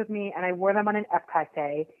sneakers with me, and I wore them on an Epcot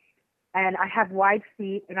day. And I have wide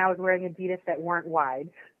feet, and I was wearing Adidas that weren't wide,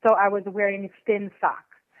 so I was wearing thin socks.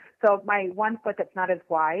 So my one foot that's not as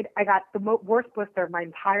wide, I got the worst blister of my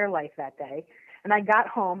entire life that day. And I got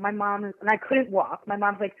home, my mom, and I couldn't walk. My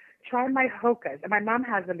mom's like, try my Hokas. And my mom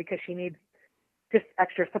has them because she needs just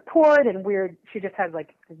extra support and she just has like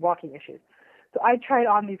walking issues. So I tried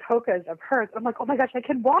on these Hokas of hers. I'm like, oh my gosh, I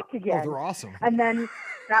can walk again. Oh, they're awesome. And then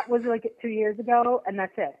that was like 2 years ago, and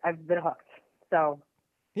that's it. I've been hooked. So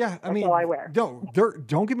Yeah, I mean, all I wear. don't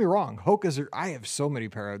get me wrong. Hokas are. I have so many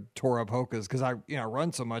pair of tore up Hokas because I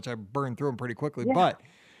run so much. I burn through them pretty quickly. Yeah. But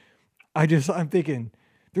I'm thinking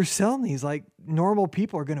they're selling these like normal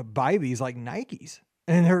people are going to buy these like Nikes,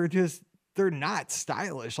 and they're not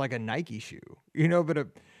stylish like a Nike shoe, But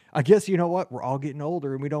I guess you know what? We're all getting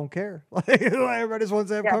older and we don't care. Like everybody just wants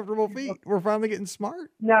to have comfortable feet. We're finally getting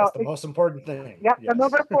smart. No, That's the most important thing. Yep, Yes. I'm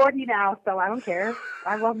over 40 now, so I don't care.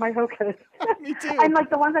 I love my Hokas. Me too. And like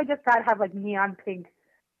the ones I just got have like neon pink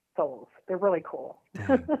soles. They're really cool.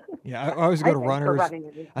 Yeah, I always go to think, for runners. running,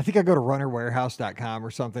 at least. I think I go to runnerwarehouse.com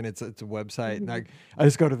or something. It's a website, and I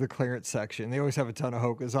just go to the clearance section. They always have a ton of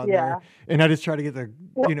Hokas on there, and I just try to get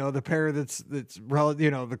the pair that's the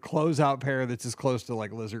closeout pair that's as close to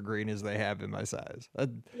like lizard green as they have in my size.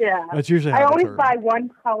 That's usually how I they always turn. buy one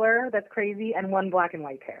color that's crazy and one black and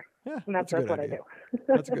white pair. Yeah, And that's a good what idea. I do.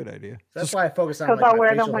 That's a good idea. That's why I focus on 'Cause like I'll my wear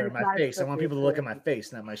them facial when hair, it's my not face. I want people to look at my appropriate.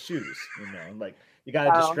 face, not my shoes. Like you got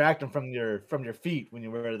to Oh. distract them from your feet when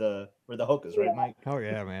you wear the Hokas, right, Mike? Oh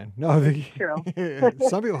yeah, man. No, True.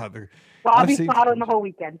 some people have their. Well, I'll I've be seen smiling the pictures. whole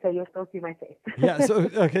weekend, so you'll still see my face. Yeah. So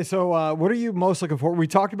okay. So what are you most looking for? We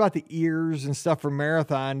talked about the ears and stuff for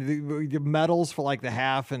marathon, the medals for like the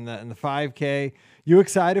half and the 5K. You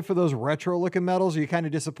excited for those retro looking medals? Or are you kind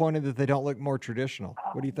of disappointed that they don't look more traditional?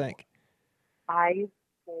 What do you think? I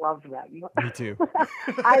love them. Me too.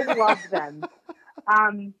 I love them.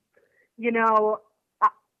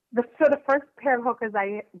 The first pair of Hokas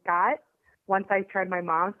I got once I tried my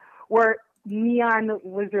mom's were neon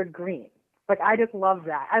lizard green. Like I just love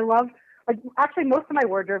that. I love actually most of my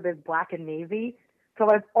wardrobe is black and navy. So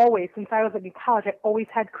I've always, since I was in college, I always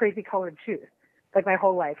had crazy colored shoes, like my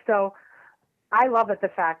whole life. So I love the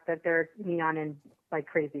fact that they're neon and like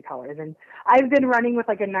crazy colors. And I've been running with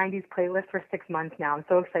like a 90s playlist for 6 months now. I'm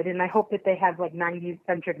so excited. And I hope that they have like 90s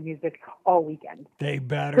centric music all weekend. They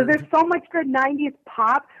better. Because there's so much good 90s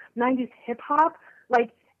pop, 90s hip hop,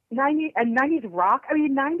 like 90s and 90s rock. I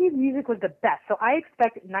mean, 90s music was the best. So I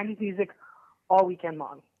expect 90s music all weekend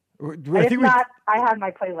long. And if not, I have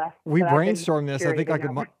my playlist. We that I've been brainstormed this, I think,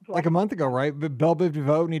 curating like a month ago, right? But Belle Biv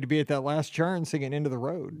DeVoe need to be at that last churn singing "Into the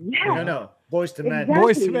Road." Yeah. No, Boys to Men. Exactly.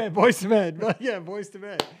 Boys to men, boys to men. Yeah, boys to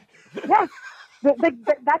men. Yes.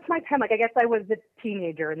 That's my time. Like, I guess I was a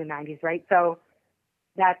teenager in the 90s, right? So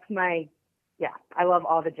that's I love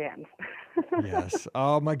all the jams. Yes.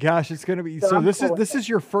 Oh my gosh, it's gonna be. So So I'm this cool with is it.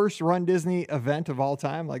 your first Run Disney event of all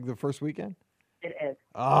time, like the first weekend. It is.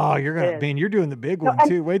 Oh, you're gonna, is. man, you're doing the big No, one and-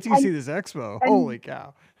 too. Wait till you and- see this expo. and- Holy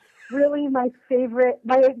cow! Really, my favorite,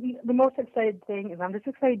 the most excited thing is I'm just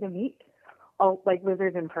excited to meet all like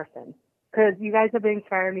lizards in person, because you guys have been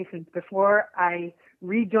inspiring me since before I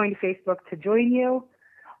rejoined Facebook to join you.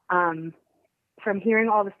 From hearing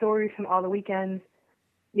all the stories from all the weekends,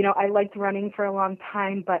 I liked running for a long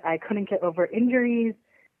time, but I couldn't get over injuries,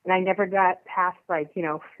 and I never got past 4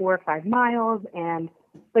 or 5 miles, and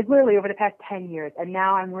like literally over the past 10 years, and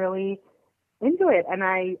now I'm really into it, and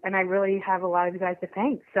I really have a lot of you guys to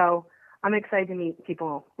thank. So I'm excited to meet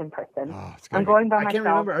people in person. Oh, it's I'm gonna going by I myself. can't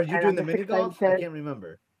remember. Are you and doing I'm the just mini excited golf? to- I can't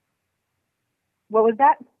remember. What was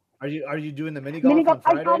that? Are you doing the mini golf Mini golf.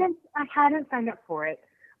 on Friday? I hadn't signed up for it.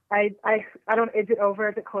 I don't. Is it over?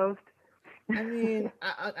 Is it closed? I mean,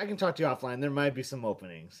 I can talk to you offline. There might be some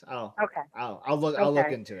openings. Okay. I'll look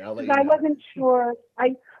Okay. into it. I'll let you Because I know. wasn't sure. I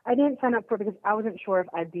didn't sign up for it because I wasn't sure if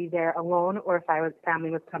I'd be there alone or if family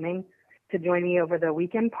was coming to join me over the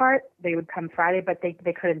weekend part. They would come Friday, but they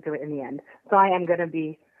couldn't do it in the end. So I am going to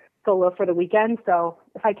be solo for the weekend. So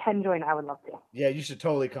if I can join, I would love to. Yeah, you should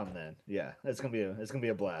totally come then. Yeah, it's gonna be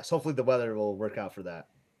a blast. Hopefully the weather will work out for that.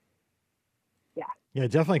 Yeah, Yeah,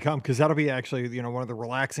 definitely come because that'll be actually, one of the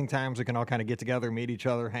relaxing times we can all kind of get together, meet each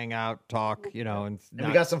other, hang out, talk, and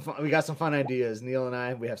we got some fun. We got some fun ideas. Neil and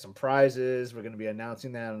I. We have some prizes. We're going to be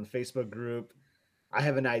announcing that on the Facebook group. I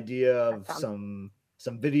have an idea of some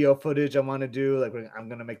video footage I want to do. Like I'm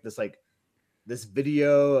going to make this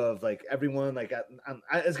video of like everyone. Like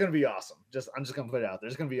it's going to be awesome. I'm just going to put it out there.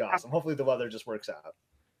 It's going to be awesome. Hopefully the weather just works out.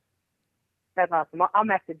 That's awesome. I'll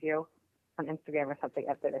message you on Instagram or something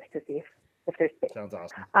after this to see if there's space. Sounds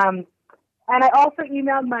awesome. And I also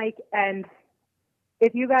emailed Mike, and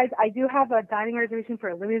if you guys, I do have a dining reservation for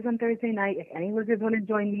Olivia's on Thursday night. If any lizards want to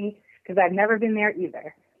join me, because I've never been there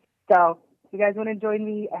either. So if you guys want to join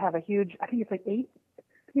me, I have a huge, I think it's like 8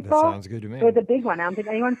 people. That sounds good to me. So it's a big one. I don't think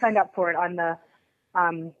anyone signed up for it on the,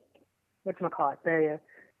 the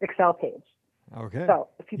Excel page. Okay. So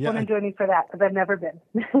if people want to join me for that, because I've never been.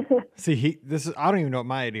 See, I don't even know what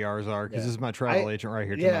my ADRs are because this is my travel agent right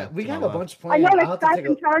here. Yeah, we have a bunch planned. I know it's Scott's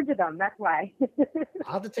in charge of them. That's why.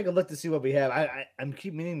 I'll have to take a look to see what we have. I'm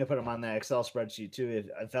keep meaning to put them on that Excel spreadsheet too.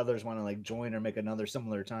 If others want to like join or make another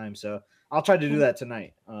similar time, so I'll try to do that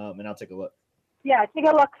tonight. And I'll take a look. Yeah, take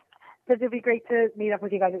a look. Because it'd be great to meet up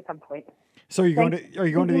with you guys at some point. So are you going to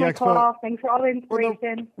the expo? Call. Thanks for all the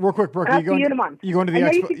inspiration. Real quick, Brooke, I'll see you in a month. You going to the expo?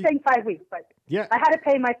 I know expo? you keep saying 5 weeks, but yeah, I had to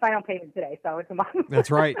pay my final payment today, so it's a month. That's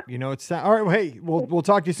right. It's all right. Well, hey, we'll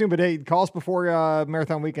talk to you soon. But hey, call us before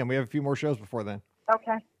marathon weekend. We have a few more shows before then.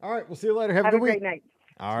 Okay. All right. We'll see you later. Have a good great week. night.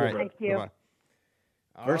 All right. Thank you.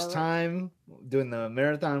 Bye-bye. First time doing the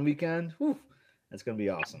marathon weekend. Whew, that's gonna be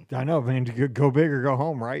awesome. I know, man. Go big or go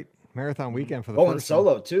home, right? Marathon weekend for the first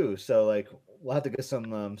solo too. So like we'll have to get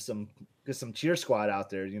some cheer squad out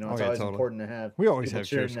there. It's always important to have. We always have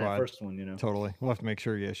cheer squad. First one, Totally. We'll have to make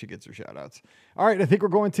sure. Yeah, she gets her shout outs. All right. I think we're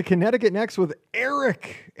going to Connecticut next with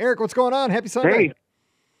Eric. Eric, what's going on? Happy Sunday. Hey.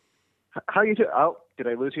 How you doing? Oh, did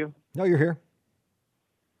I lose you? No, you're here.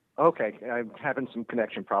 Okay. I'm having some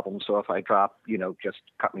connection problems, so if I drop, just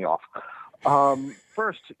cut me off.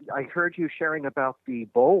 First, I heard you sharing about the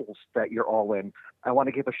bowls that you're all in. I want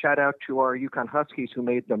to give a shout out to our Yukon Huskies who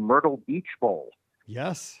made the Myrtle Beach Bowl.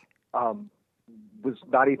 Yes. Was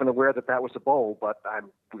not even aware that was a bowl, but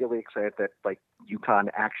I'm really excited that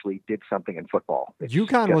Yukon actually did something in football.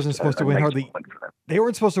 Yukon wasn't supposed to win hardly. They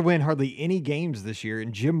weren't supposed to win hardly any games this year.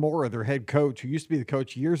 And Jim Mora, their head coach, who used to be the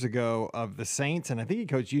coach years ago of the Saints, and I think he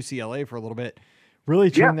coached UCLA for a little bit,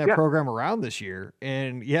 really turned that program around this year.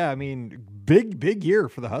 And yeah, I mean, big year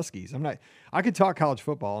for the Huskies. I could talk college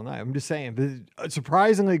football all night. I'm just saying, a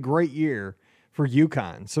surprisingly great year for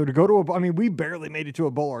Yukon. So to go to we barely made it to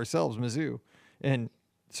a bowl ourselves, Mizzou, and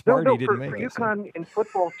Sparty didn't make it. For Yukon in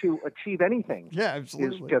football to achieve anything,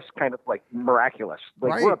 absolutely, is just kind of miraculous.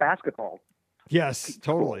 We're a basketball. Yes,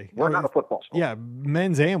 totally. We're not a football school. Yeah,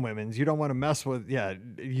 men's and women's. You don't want to mess with. Yeah,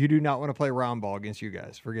 you do not want to play round ball against you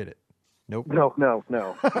guys. Forget it. Nope. No.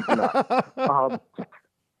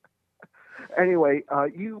 Anyway,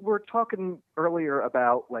 you were talking earlier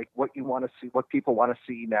about what you want to see, what people want to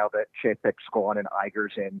see now that Chapek's gone and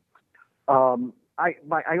Iger's in.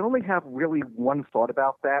 I only have really one thought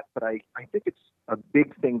about that, but I think it's a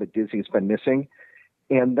big thing that Disney's been missing,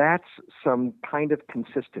 and that's some kind of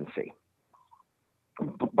consistency.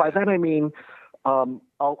 By that I mean,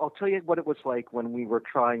 I'll tell you what it was like when we were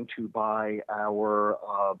trying to buy our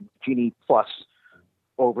Genie Plus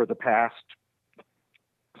over the past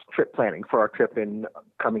trip planning for our trip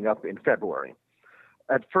coming up in February.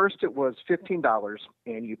 At first it was $15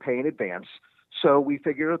 and you pay in advance. So we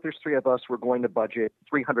figured if there's 3 of us, we're going to budget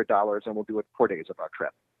 $300 and we'll do it 4 days of our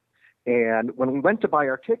trip. And when we went to buy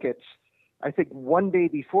our tickets, I think one day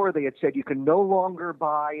before they had said you can no longer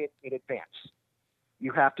buy it in advance.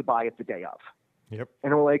 You have to buy it the day of. Yep.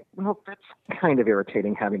 And we're like, well, that's kind of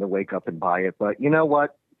irritating having to wake up and buy it. But you know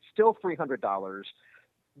what? Still $300.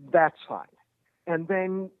 That's fine. And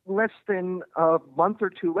then less than a month or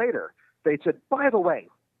 2 later, they said, by the way,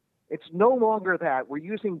 it's no longer that. We're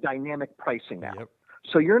using dynamic pricing now. Yep.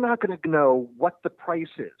 So you're not going to know what the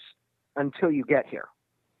price is until you get here.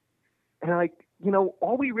 And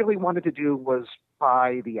all we really wanted to do was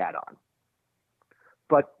buy the add-on.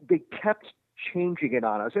 But they kept changing it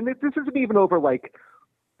on us. And this isn't even over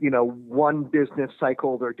one business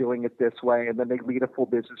cycle, they're doing it this way, and then they lead a full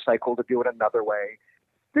business cycle to do it another way.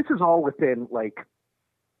 This is all within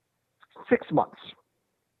 6 months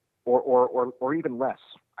or even less,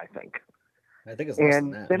 I think. I think it's less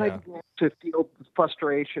than that. And then I began to feel the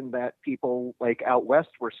frustration that people out west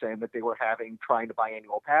were saying that they were having trying to buy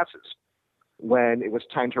annual passes when it was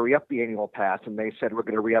time to re-up the annual pass, and they said, we're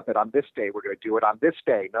going to re-up it on this day, we're going to do it on this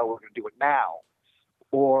day, no, we're going to do it now.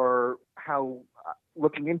 Or how,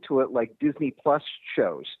 looking into it, Disney Plus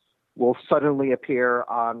shows, will suddenly appear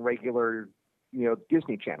on regular,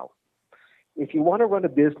 Disney Channel. If you want to run a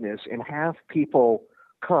business and have people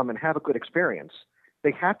come and have a good experience,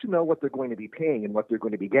 they have to know what they're going to be paying and what they're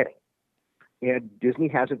going to be getting. And Disney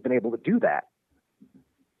hasn't been able to do that.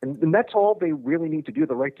 And that's all they really need to do,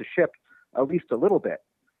 the right to ship, at least a little bit.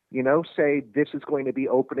 Say this is going to be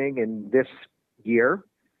opening in this year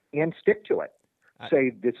and stick to it.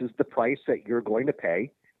 Say this is the price that you're going to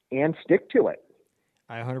pay and stick to it.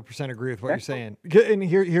 I 100% agree with what you're saying. And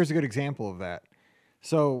here's a good example of that.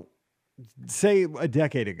 So say a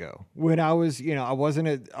decade ago when I was, I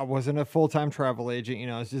wasn't a full-time travel agent,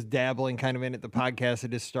 I was just dabbling kind of in it. The podcast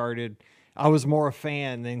had just started. I was more a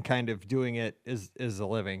fan than kind of doing it as a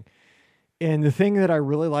living. And the thing that I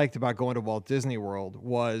really liked about going to Walt Disney World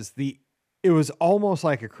was it was almost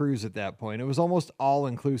like a cruise at that point. It was almost all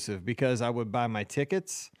inclusive because I would buy my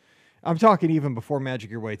tickets. I'm talking even before Magic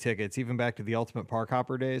Your Way tickets, even back to the Ultimate Park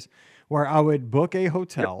Hopper days, where I would book a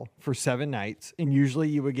hotel for 7 nights. And usually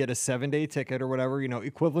you would get a 7-day ticket or whatever,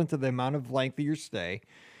 equivalent to the amount of length of your stay.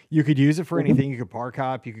 You could use it for anything. You could park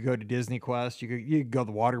hop. You could go to Disney Quest. You could go to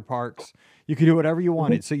the water parks. You could do whatever you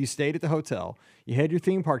wanted. So you stayed at the hotel. You had your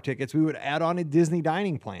theme park tickets. We would add on a Disney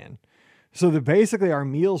dining plan. So that basically our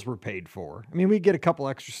meals were paid for. I mean, we get a couple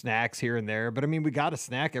extra snacks here and there, but I mean, we got a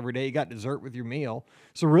snack every day. You got dessert with your meal.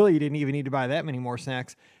 So really you didn't even need to buy that many more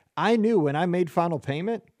snacks. I knew when I made final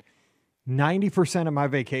payment, 90% of my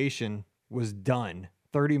vacation was done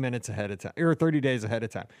 30 minutes ahead of time or 30 days ahead of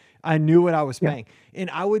time. I knew what I was paying and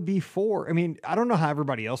I would be I don't know how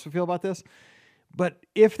everybody else would feel about this, but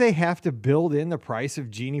if they have to build in the price of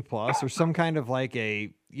Genie Plus or some kind of like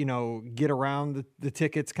a, get around the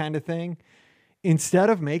tickets kind of thing, instead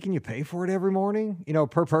of making you pay for it every morning,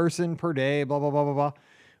 per person, per day, blah, blah, blah, blah, blah,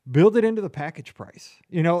 build it into the package price,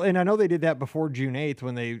 and I know they did that before June 8th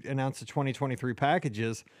when they announced the 2023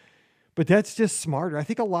 packages, but that's just smarter. I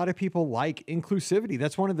think a lot of people like inclusivity.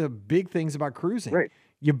 That's one of the big things about cruising. Right.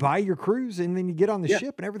 You buy your cruise and then you get on the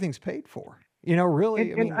ship and everything's paid for,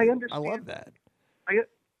 really. And I understand. I love that.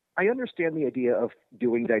 I understand the idea of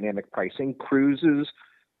doing dynamic pricing. Cruises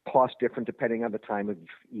cost different depending on the time of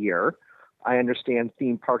year. I understand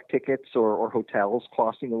theme park tickets or hotels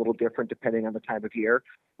costing a little different depending on the time of year.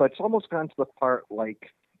 But it's almost gone to the part like,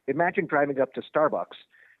 imagine driving up to Starbucks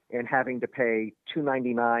and having to pay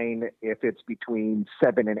 $2.99 if it's between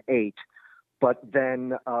 7 and 8, but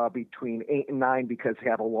then between 8 and 9 because they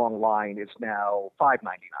have a long line, it's now $5.99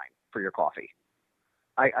 for your coffee.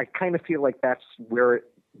 I kind of feel like that's where it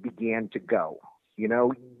began to go. You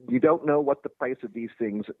don't know what the price of these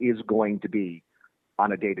things is going to be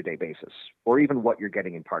on a day-to-day basis, or even what you're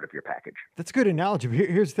getting in part of your package. That's a good analogy.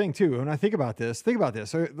 Here's the thing too. When I think about this.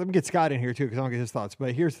 So let me get Scott in here too, because I want to get his thoughts.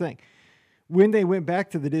 But here's the thing. When they went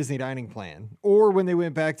back to the Disney dining plan, or when they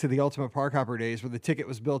went back to the Ultimate Park Hopper days where the ticket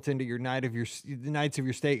was built into the nights of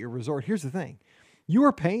your stay at your resort, here's the thing. You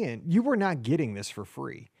were not getting this for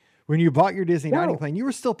free. When you bought your Disney dining plan, you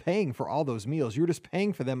were still paying for all those meals. You were just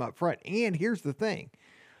paying for them up front. And here's the thing.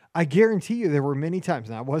 I guarantee you there were many times,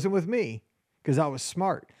 now it wasn't with me because I was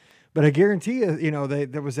smart, but I guarantee you,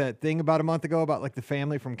 there was that thing about a month ago about like the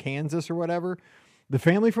family from Kansas or whatever. The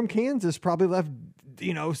family from Kansas probably left,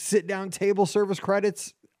 sit down table service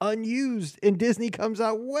credits unused, and Disney comes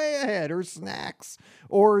out way ahead, or snacks,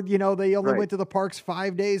 or, they only went to the parks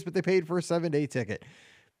 5 days, but they paid for a 7-day ticket.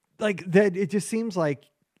 Like that. It just seems like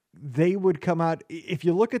they would come out. If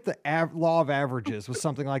you look at the law of averages with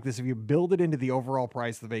something like this, if you build it into the overall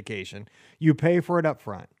price of the vacation, you pay for it up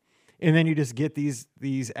front, and then you just get these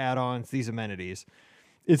add-ons, these amenities.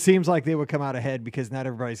 It seems like they would come out ahead because not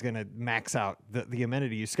everybody's going to max out the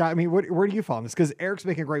amenities. Scott, I mean, where do you fall on this? Because Eric's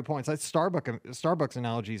making great points. That Starbucks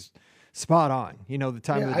analogy's spot on. The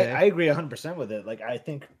time of the day. I agree 100% with it. Like, I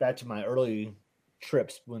think back to my early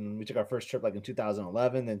trips when we took our first trip, like in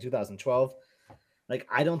 2011, then 2012. Like,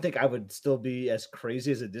 I don't think I would still be as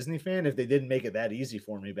crazy as a Disney fan if they didn't make it that easy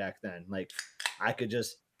for me back then. Like, I could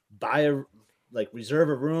just reserve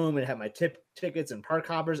a room and have my tickets and park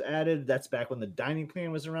hoppers added. That's back when the dining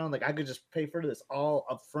plan was around. Like, I could just pay for this all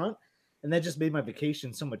up front, and that just made my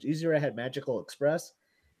vacation so much easier. I had Magical Express,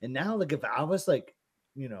 and now, like, if I was like,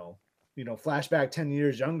 flashback 10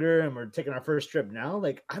 years younger and we're taking our first trip now,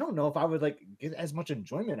 like, I don't know if I would like get as much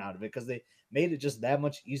enjoyment out of it because they made it just that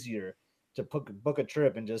much easier to book a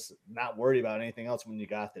trip and just not worry about anything else when you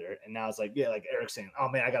got there. And now it's like, like Eric's saying, oh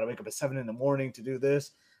man, I got to wake up at 7 a.m. to do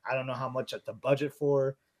this. I don't know how much to budget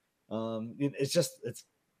for. It's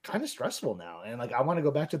kind of stressful now. And like, I want to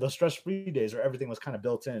go back to those stress-free days where everything was kind of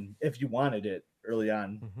built in if you wanted it early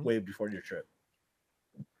on, way before your trip.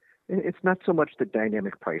 It's not so much the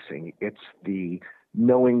dynamic pricing. It's the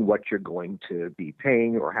knowing what you're going to be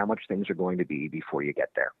paying or how much things are going to be before you get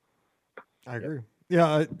there. I agree.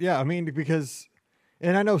 Yeah. I mean, because,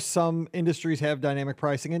 and I know some industries have dynamic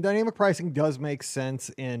pricing, and dynamic pricing does make sense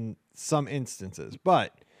in some instances,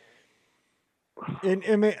 but think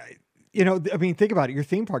about it. Your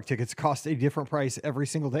theme park tickets cost a different price every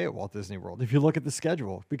single day at Walt Disney World. If you look at the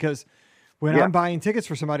schedule, because when I'm buying tickets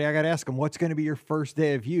for somebody, I got to ask them, what's going to be your first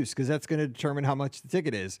day of use? Because that's going to determine how much the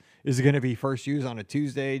ticket is. Is it going to be first use on a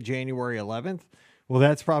Tuesday, January 11th? Well,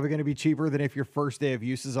 that's probably going to be cheaper than if your first day of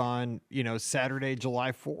use is on, Saturday,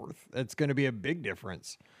 July 4th. That's going to be a big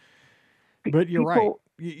difference. But you're right.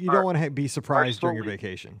 You don't want to be surprised during your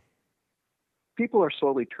vacation. People are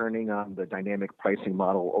slowly turning on the dynamic pricing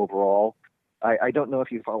model overall. I don't know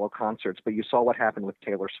if you follow concerts, but you saw what happened with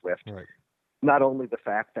Taylor Swift. Right. Not only the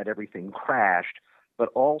fact that everything crashed, but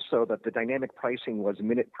also that the dynamic pricing was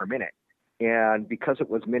minute per minute. And because it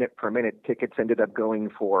was minute per minute, tickets ended up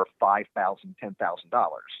going for $5,000, $10,000.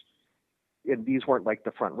 And these weren't like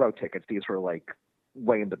the front row tickets. These were like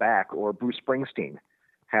way in the back. Or Bruce Springsteen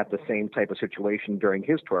had the same type of situation during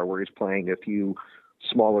his tour where he's playing a few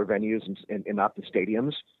smaller venues and not the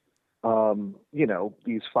stadiums.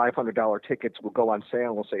 These $500 tickets will go on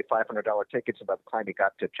sale. We'll say $500 tickets, and by the time you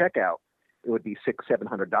got to checkout, it would be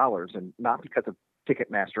 $600-$700, and not because of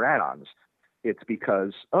Ticketmaster add-ons. It's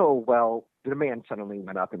because, the demand suddenly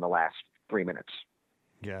went up in the last 3 minutes.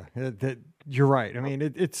 Yeah, you're right. I mean,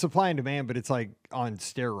 it's supply and demand, but it's like on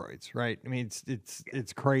steroids, right? I mean,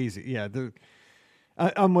 it's crazy. Yeah,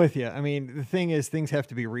 I'm with you. I mean, the thing is, things have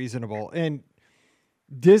to be reasonable, and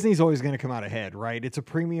Disney's always going to come out ahead, right? It's a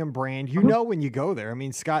premium brand. You know when you go there. I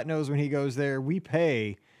mean, Scott knows when he goes there. We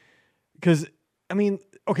pay because,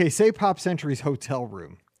 say Pop Century's hotel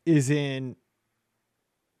room is in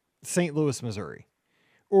St. Louis, Missouri,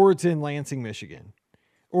 or it's in Lansing, Michigan,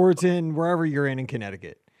 or it's in wherever you're in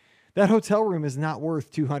Connecticut. That hotel room is not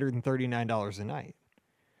worth $239 a night.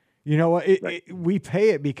 You know what? We pay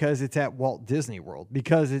it because it's at Walt Disney World,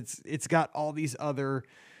 because it's got all these other.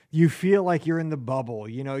 You feel like you're in the bubble.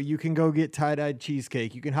 You can go get tie-dyed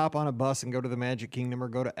cheesecake. You can hop on a bus and go to the Magic Kingdom or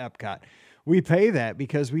go to Epcot. We pay that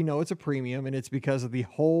because we know it's a premium, and it's because of the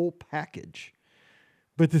whole package.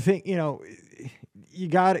 But the thing, you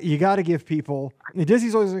got to give people,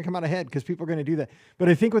 Disney's always going to come out ahead because people are going to do that. But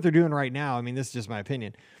I think what they're doing right now, this is just my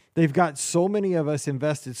opinion, they've got so many of us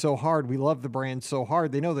invested so hard. We love the brand so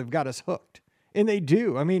hard. They know they've got us hooked. And they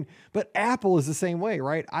do. But Apple is the same way,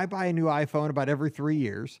 right? I buy a new iPhone about every 3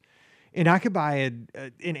 years, and I could buy an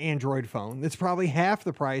Android phone that's probably half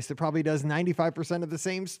the price, that probably does 95% of the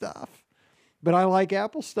same stuff. But I like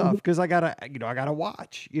Apple stuff because I got a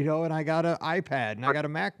watch, and I got an iPad, and I got a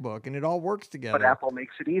MacBook, and it all works together. But Apple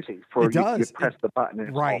makes it easy for you to press the button and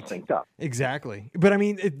it's all synced up. Exactly. But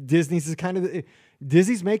Disney's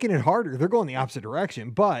making it harder. They're going the opposite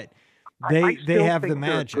direction, but they have the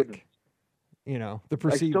magic. The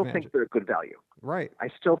perceived I still think they're a good value. Right. I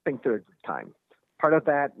still think they're a good time. Part of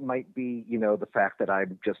that might be, the fact that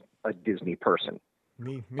I'm just a Disney person.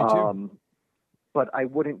 Me too. But I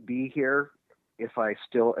wouldn't be here if I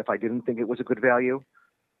didn't think it was a good value.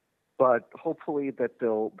 But hopefully that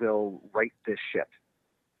they'll right this ship.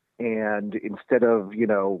 And instead of,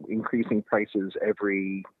 increasing prices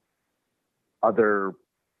every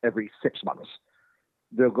 6 months,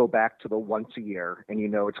 they'll go back to the once a year, and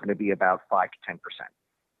it's going to be about 5 to 10%.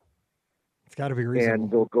 It's got to be reasonable.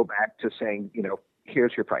 And they'll go back to saying,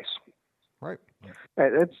 here's your price. Right.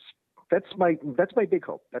 That's my big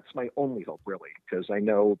hope. That's my only hope, really, because I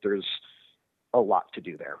know there's a lot to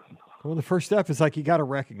do there. Well, the first step is you got to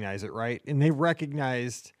recognize it, right? And they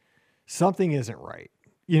recognized something isn't right.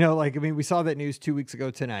 We saw that news 2 weeks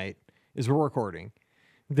ago tonight, as we're recording,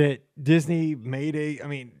 that Disney made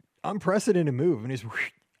unprecedented move, and it's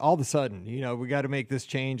all of a sudden, we got to make this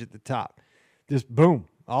change at the top. Just boom,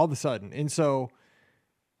 all of a sudden. And so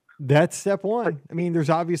that's step one. There's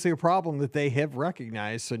obviously a problem that they have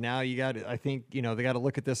recognized. So now they got to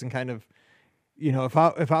look at this and kind of,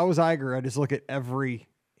 if I was Iger, I'd just look at every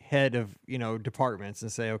head of, departments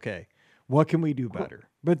and say, okay, what can we do better?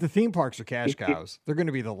 But the theme parks are cash cows. They're going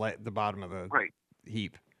to be the bottom of the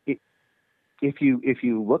heap. If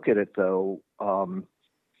you look at it though,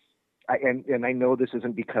 and I know this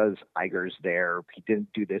isn't because Iger's there. He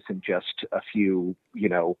didn't do this in just a few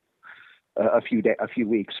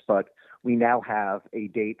weeks, but we now have a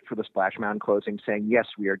date for the Splash Mountain closing saying, yes,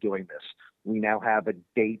 we are doing this. We now have a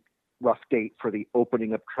rough date for the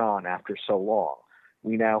opening of Tron after so long.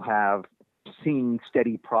 We now have seen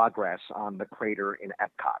steady progress on the crater in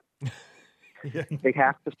Epcot. Yeah. They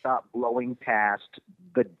have to stop blowing past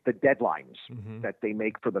the deadlines that they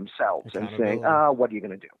make for themselves and saying, what are you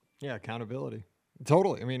going to do? Yeah, accountability.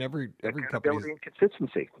 Totally. I mean, every company and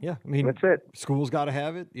consistency. Yeah, I mean, that's it. Schools got to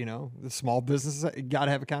have it. The small businesses got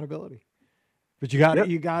to have accountability. But you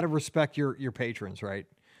got to respect your patrons, right?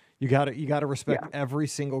 You got to respect every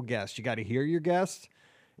single guest. You got to hear your guest,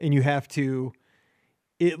 and you have to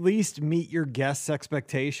at least meet your guests'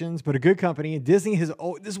 expectations. But a good company, and Disney this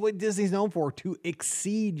is what Disney's known for, to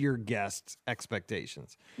exceed your guests'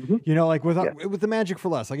 expectations. Like with the Magic for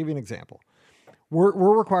Less. I'll give you an example.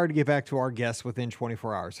 We're required to get back to our guests within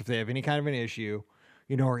 24 hours. If they have any kind of an issue,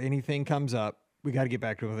 or anything comes up, we got to get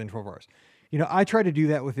back to it within 12 hours. I try to do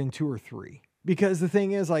that within 2 or 3, because the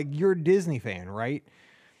thing is, like, you're a Disney fan, right?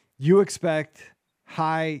 You expect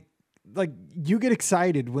you get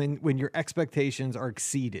excited when your expectations are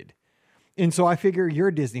exceeded. And so I figure you're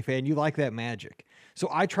a Disney fan, you like that magic. So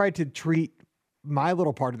I try to treat my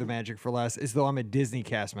little part of the Magic for Less as though I'm a Disney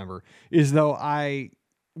cast member, as though I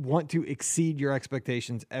want to exceed your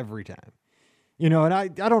expectations every time. And I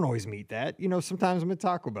don't always meet that. Sometimes I'm at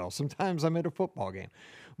Taco Bell, sometimes I'm at a football game,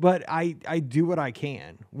 but I do what I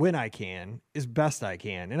can when I can, as best I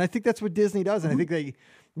can. And I think that's what Disney does. And I think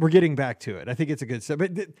we're getting back to it. I think it's a good step.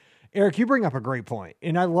 But Eric, you bring up a great point,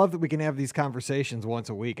 and I love that we can have these conversations once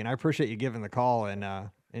a week. And I appreciate you giving the call, and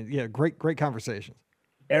great conversations.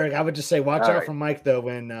 Eric, I would just say watch out for Mike though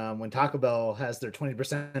when Taco Bell has their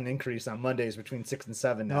 20% increase on Mondays between 6 and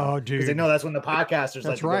 7 now. Oh, dude, because they know that's when the podcasters that's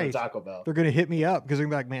like right. to go to Taco Bell. They're going to hit me up because they're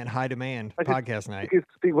going to be like, man, high demand podcast night. It's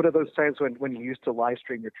one of those times when you used to live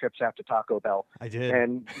stream your trips after Taco Bell. I did,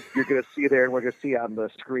 and you're going to see there, and we're going to see on the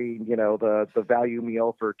screen, the value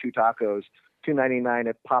meal for 2 tacos. $2.99,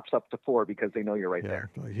 it pops up to $4 because they know you're right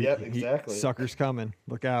there. Exactly. Sucker's coming.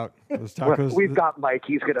 Look out. Those tacos. We've got Mike.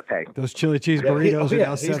 He's going to pay. Those chili cheese burritos are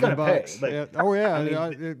now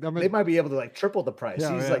 $7. They might be able to triple the price.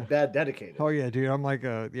 He's like that dedicated. Oh yeah, dude. I'm like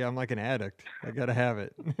an addict. I got to have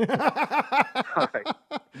it. All right.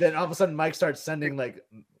 Then all of a sudden Mike starts sending like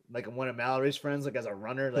one of Mallory's friends, as a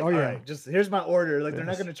runner, all right, just here's my order. They're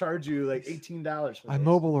not going to charge you $18 for this. I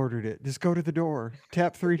mobile ordered it. Just go to the door,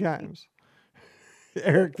 tap 3 times.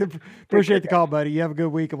 Eric, appreciate the call, buddy. You have a good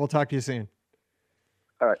week, and we'll talk to you soon.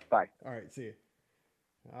 All right, bye. All right, see you.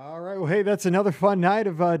 All right, well, hey, that's another fun night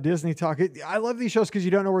of Disney Talk. I love these shows because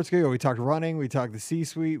you don't know where it's going to go. We talked running, we talked the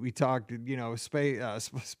C-suite, we talked,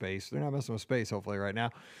 space. They're not messing with space, hopefully, right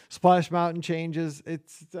now. Splash Mountain changes.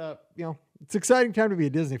 It's, it's an exciting time to be a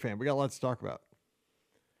Disney fan. We got lots to talk about.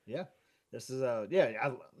 Yeah, this is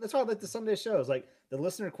that's why I like the Sunday shows, like the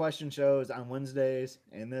listener question shows on Wednesdays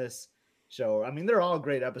and this show. I mean, they're all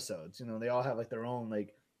great episodes. They all have their own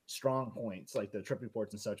strong points, like the trip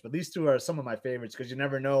reports and such. But these 2 are some of my favorites because you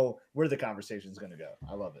never know where the conversation is going to go.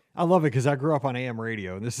 I love it. I love it because I grew up on AM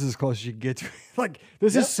radio, and this is as close as you can get to.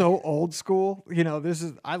 This is so old school.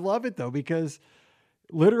 I love it though because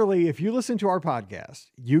literally, if you listen to our podcast,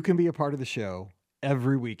 you can be a part of the show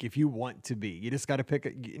every week if you want to be. You just got to pick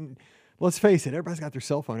it. Let's face it, everybody's got their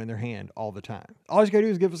cell phone in their hand all the time. All you got to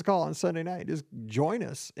do is give us a call on Sunday night. Just join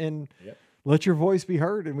us and let your voice be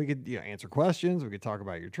heard, and we could answer questions. We could talk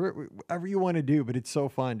about your trip, whatever you want to do. But it's so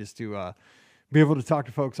fun just to be able to talk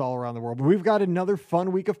to folks all around the world. But we've got another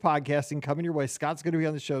fun week of podcasting coming your way. Scott's going to be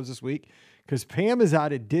on the shows this week because Pam is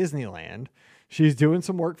out at Disneyland. She's doing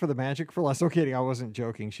some work for the Magic for Less. No kidding, I wasn't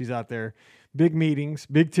joking. She's out there, big meetings,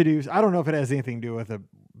 big to-dos. I don't know if it has anything to do with the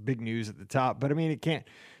big news at the top, but it can't.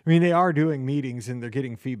 They are doing meetings and they're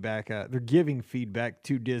getting feedback. They're giving feedback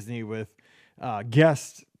to Disney with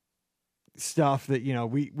guest stuff that,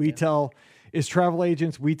 we tell as travel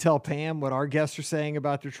agents, we tell Pam what our guests are saying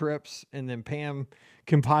about their trips. And then Pam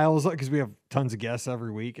compiles, because we have tons of guests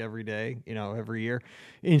every week, every day, every year.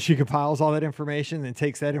 And she compiles all that information and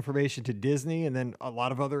takes that information to Disney. And then a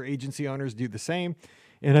lot of other agency owners do the same.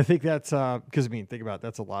 And I think that's because, think about it,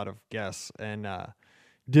 that's a lot of guests. And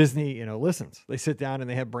Disney, listens. They sit down and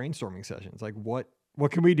they have brainstorming sessions. Like, what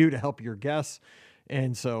can we do to help your guests?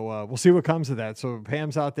 And so we'll see what comes of that. So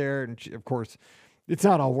Pam's out there, and she, of course, it's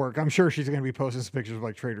not all work. I'm sure she's going to be posting some pictures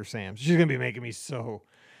of Trader Sam's. She's going to be making me so.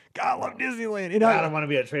 God, I love Disneyland. I don't want to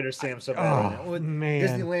be at Trader Sam's so bad. Oh, man.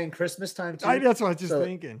 Disneyland Christmas time too. That's what I was just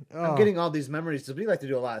thinking. I'm getting all these memories because we like to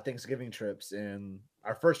do a lot of Thanksgiving trips, and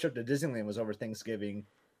our first trip to Disneyland was over Thanksgiving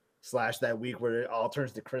 / that week where it all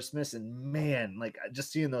turns to Christmas. And man,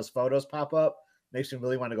 just seeing those photos pop up makes me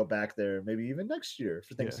really want to go back there, maybe even next year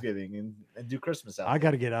for Thanksgiving and do Christmas out. I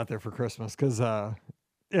got to get out there for Christmas because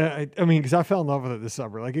I mean, because I fell in love with it this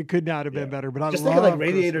summer. Like, it could not have been better. But I just love think of like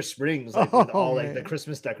Radiator Springs, like with all man. like the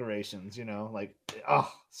Christmas decorations. You know, like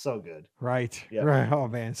so good. Right. Yeah. Right. Oh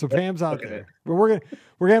man. So Pam's out Look at there. it. But we're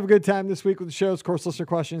gonna have a good time this week with the shows. Of course, listener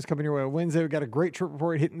questions coming your way on Wednesday. We got a great trip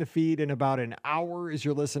report hitting the feed in about an hour as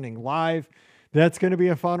you're listening live. That's going to be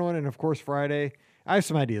a fun one. And of course, Friday, I have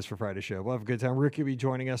some ideas for Friday's show. We'll have a good time. Ricky will be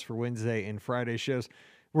joining us for Wednesday and Friday shows.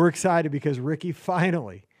 We're excited because Ricky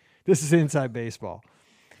finally, this is Inside Baseball.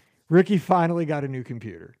 Ricky finally got a new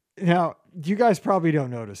computer. Now, you guys probably don't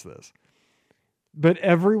notice this, but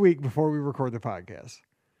every week before we record the podcast,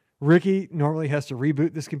 Ricky normally has to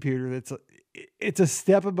reboot this computer. It's a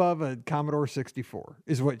step above a Commodore 64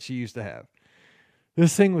 is what she used to have.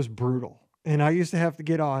 This thing was brutal. And I used to have to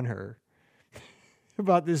get on her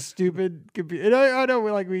about this stupid computer. And I know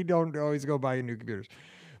we don't always go buy new computers,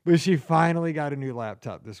 but she finally got a new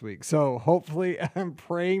laptop this week. So hopefully I'm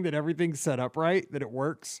praying that everything's set up right, that it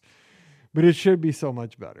works, but it should be so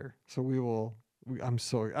much better. So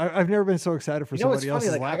I've never been so excited for somebody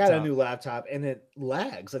else's Like, laptop. I got a new laptop and it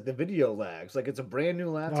lags, like the video lags, like it's a brand new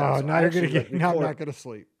laptop. Oh, so now you're going to get, now I'm record- not going to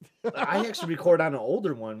sleep. I actually record on an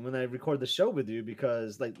older one when I record the show with you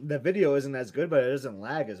because like the video isn't as good, but it doesn't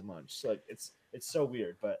lag as much. So like it's so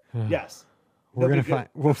weird, but yes. We'll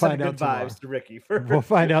find out tomorrow. Vibes to Ricky. We'll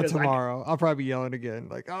find out tomorrow. I'll probably be yelling again,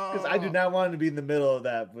 like, oh, because I do not want to be in the middle of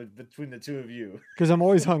that between the two of you. Because I'm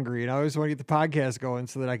always hungry and I always want to get the podcast going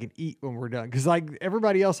so that I can eat when we're done. Because like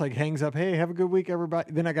everybody else like hangs up, hey, have a good week,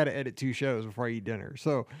 everybody. Then I got to edit 2 shows before I eat dinner.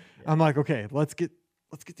 So I'm like, okay, let's get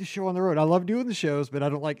this show on the road. I love doing the shows, but I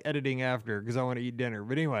don't like editing after because I want to eat dinner.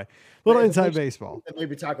 But anyway, little Inside Baseball.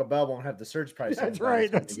 Maybe Taco Bell won't have the surge price. That's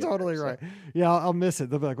right. That's totally right. Yeah, I'll miss it.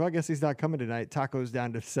 They'll be like, well, I guess he's not coming tonight. Taco's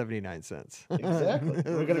down to 79 cents. Exactly.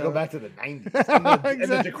 We're going to go back to the 90s.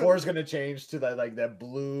 And the decor is going to change to that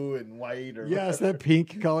blue and white. Or yes, that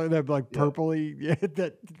pink color, that like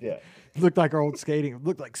purpley. Yeah. Looked like our old skating. It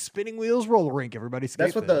looked like spinning wheels roller rink. Everybody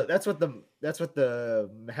skates. That's what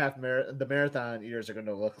the marathon ears are going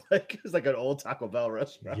to look like. It's like an old Taco Bell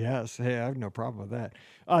restaurant. Yes. Hey, I have no problem with that.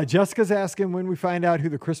 Jessica's asking when we find out who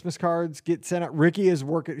the Christmas cards get sent out. Ricky is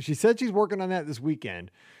working. She said she's working on that this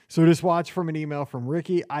weekend. So just watch from an email from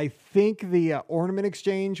Ricky. I think the ornament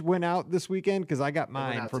exchange went out this weekend because I got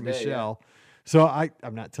mine from today, Michelle. Yeah. So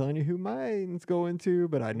I'm not telling you who mine's going to,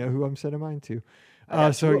 but I know who I'm sending mine to.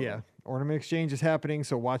 Ornament exchange is happening.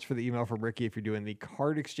 So watch for the email from Ricky if you're doing the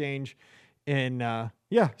card exchange. And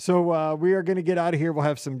so we are going to get out of here. We'll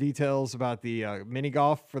have some details about the mini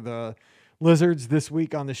golf for the Lizards this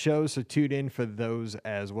week on the show. So tune in for those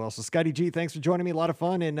as well. So Scotty G, thanks for joining me. A lot of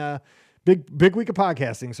fun and big week of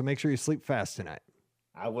podcasting. So make sure you sleep fast tonight.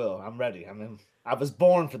 I will. I'm ready. I was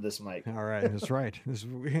born for this, Mike. All right. That's right. This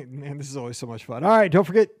is always so much fun. All right. Don't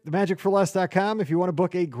forget themagicforless.com. If you want to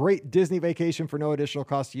book a great Disney vacation for no additional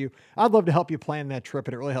cost to you, I'd love to help you plan that trip.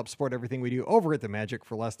 And it really helps support everything we do over at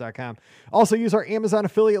themagicforless.com. Also use our Amazon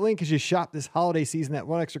affiliate link as you shop this holiday season. That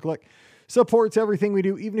one extra click supports everything we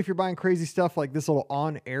do. Even if you're buying crazy stuff like this little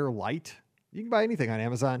on-air light, you can buy anything on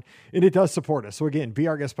Amazon, and it does support us. So again,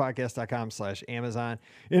 beourguestpodcast.com/Amazon.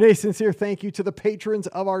 And a sincere thank you to the patrons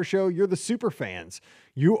of our show. You're the super fans.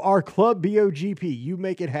 You are Club BOGP. You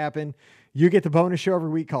make it happen. You get the bonus show every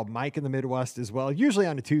week called Mike in the Midwest as well, usually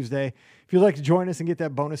on a Tuesday. If you'd like to join us and get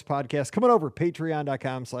that bonus podcast, come on over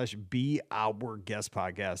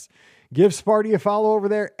patreon.com/beourguestpodcast. Give Sparty a follow over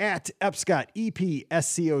there at Epscott,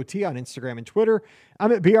 EPSCOT on Instagram and Twitter.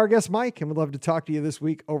 I'm at BeOurGuestMike and would love to talk to you this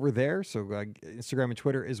week over there. So Instagram and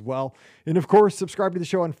Twitter as well. And of course, subscribe to the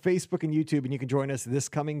show on Facebook and YouTube, and you can join us this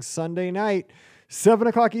coming Sunday night, 7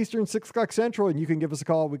 o'clock Eastern, 6 o'clock Central, and you can give us a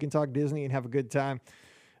call. We can talk Disney and have a good time.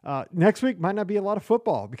 Next week might not be a lot of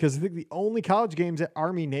football because I think the only college games at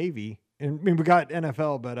Army Navy, and I mean, we got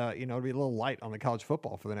NFL, but it'll be a little light on the college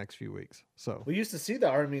football for the next few weeks. So we used to see the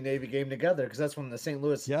Army Navy game together because that's when the St.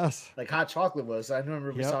 Louis like hot chocolate was. I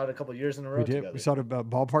remember we saw it a couple of years in a row. We did. Together. We saw it at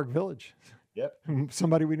Ballpark Village. Yep.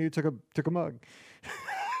 Somebody we knew took a mug.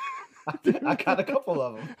 I got a couple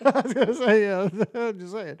of them. I was gonna say, I'm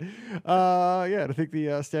just saying. I think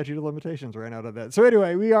the statute of limitations ran out of that. So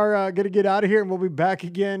anyway, we are gonna get out of here, and we'll be back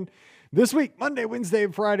again this week, Monday, Wednesday,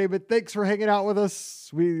 and Friday. But thanks for hanging out with us.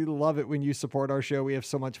 We love it when you support our show. We have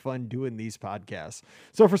so much fun doing these podcasts.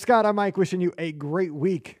 So for Scott, I'm Mike, wishing you a great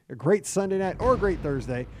week, a great Sunday night, or a great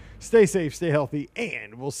Thursday. Stay safe, stay healthy,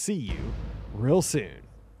 and we'll see you real soon.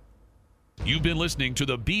 You've been listening to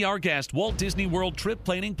the Be Our Guest Walt Disney World Trip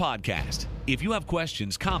Planning Podcast. If you have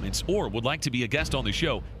questions, comments, or would like to be a guest on the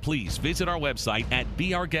show, please visit our website at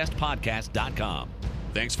beourguestpodcast.com.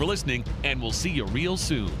 Thanks for listening, and we'll see you real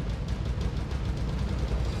soon.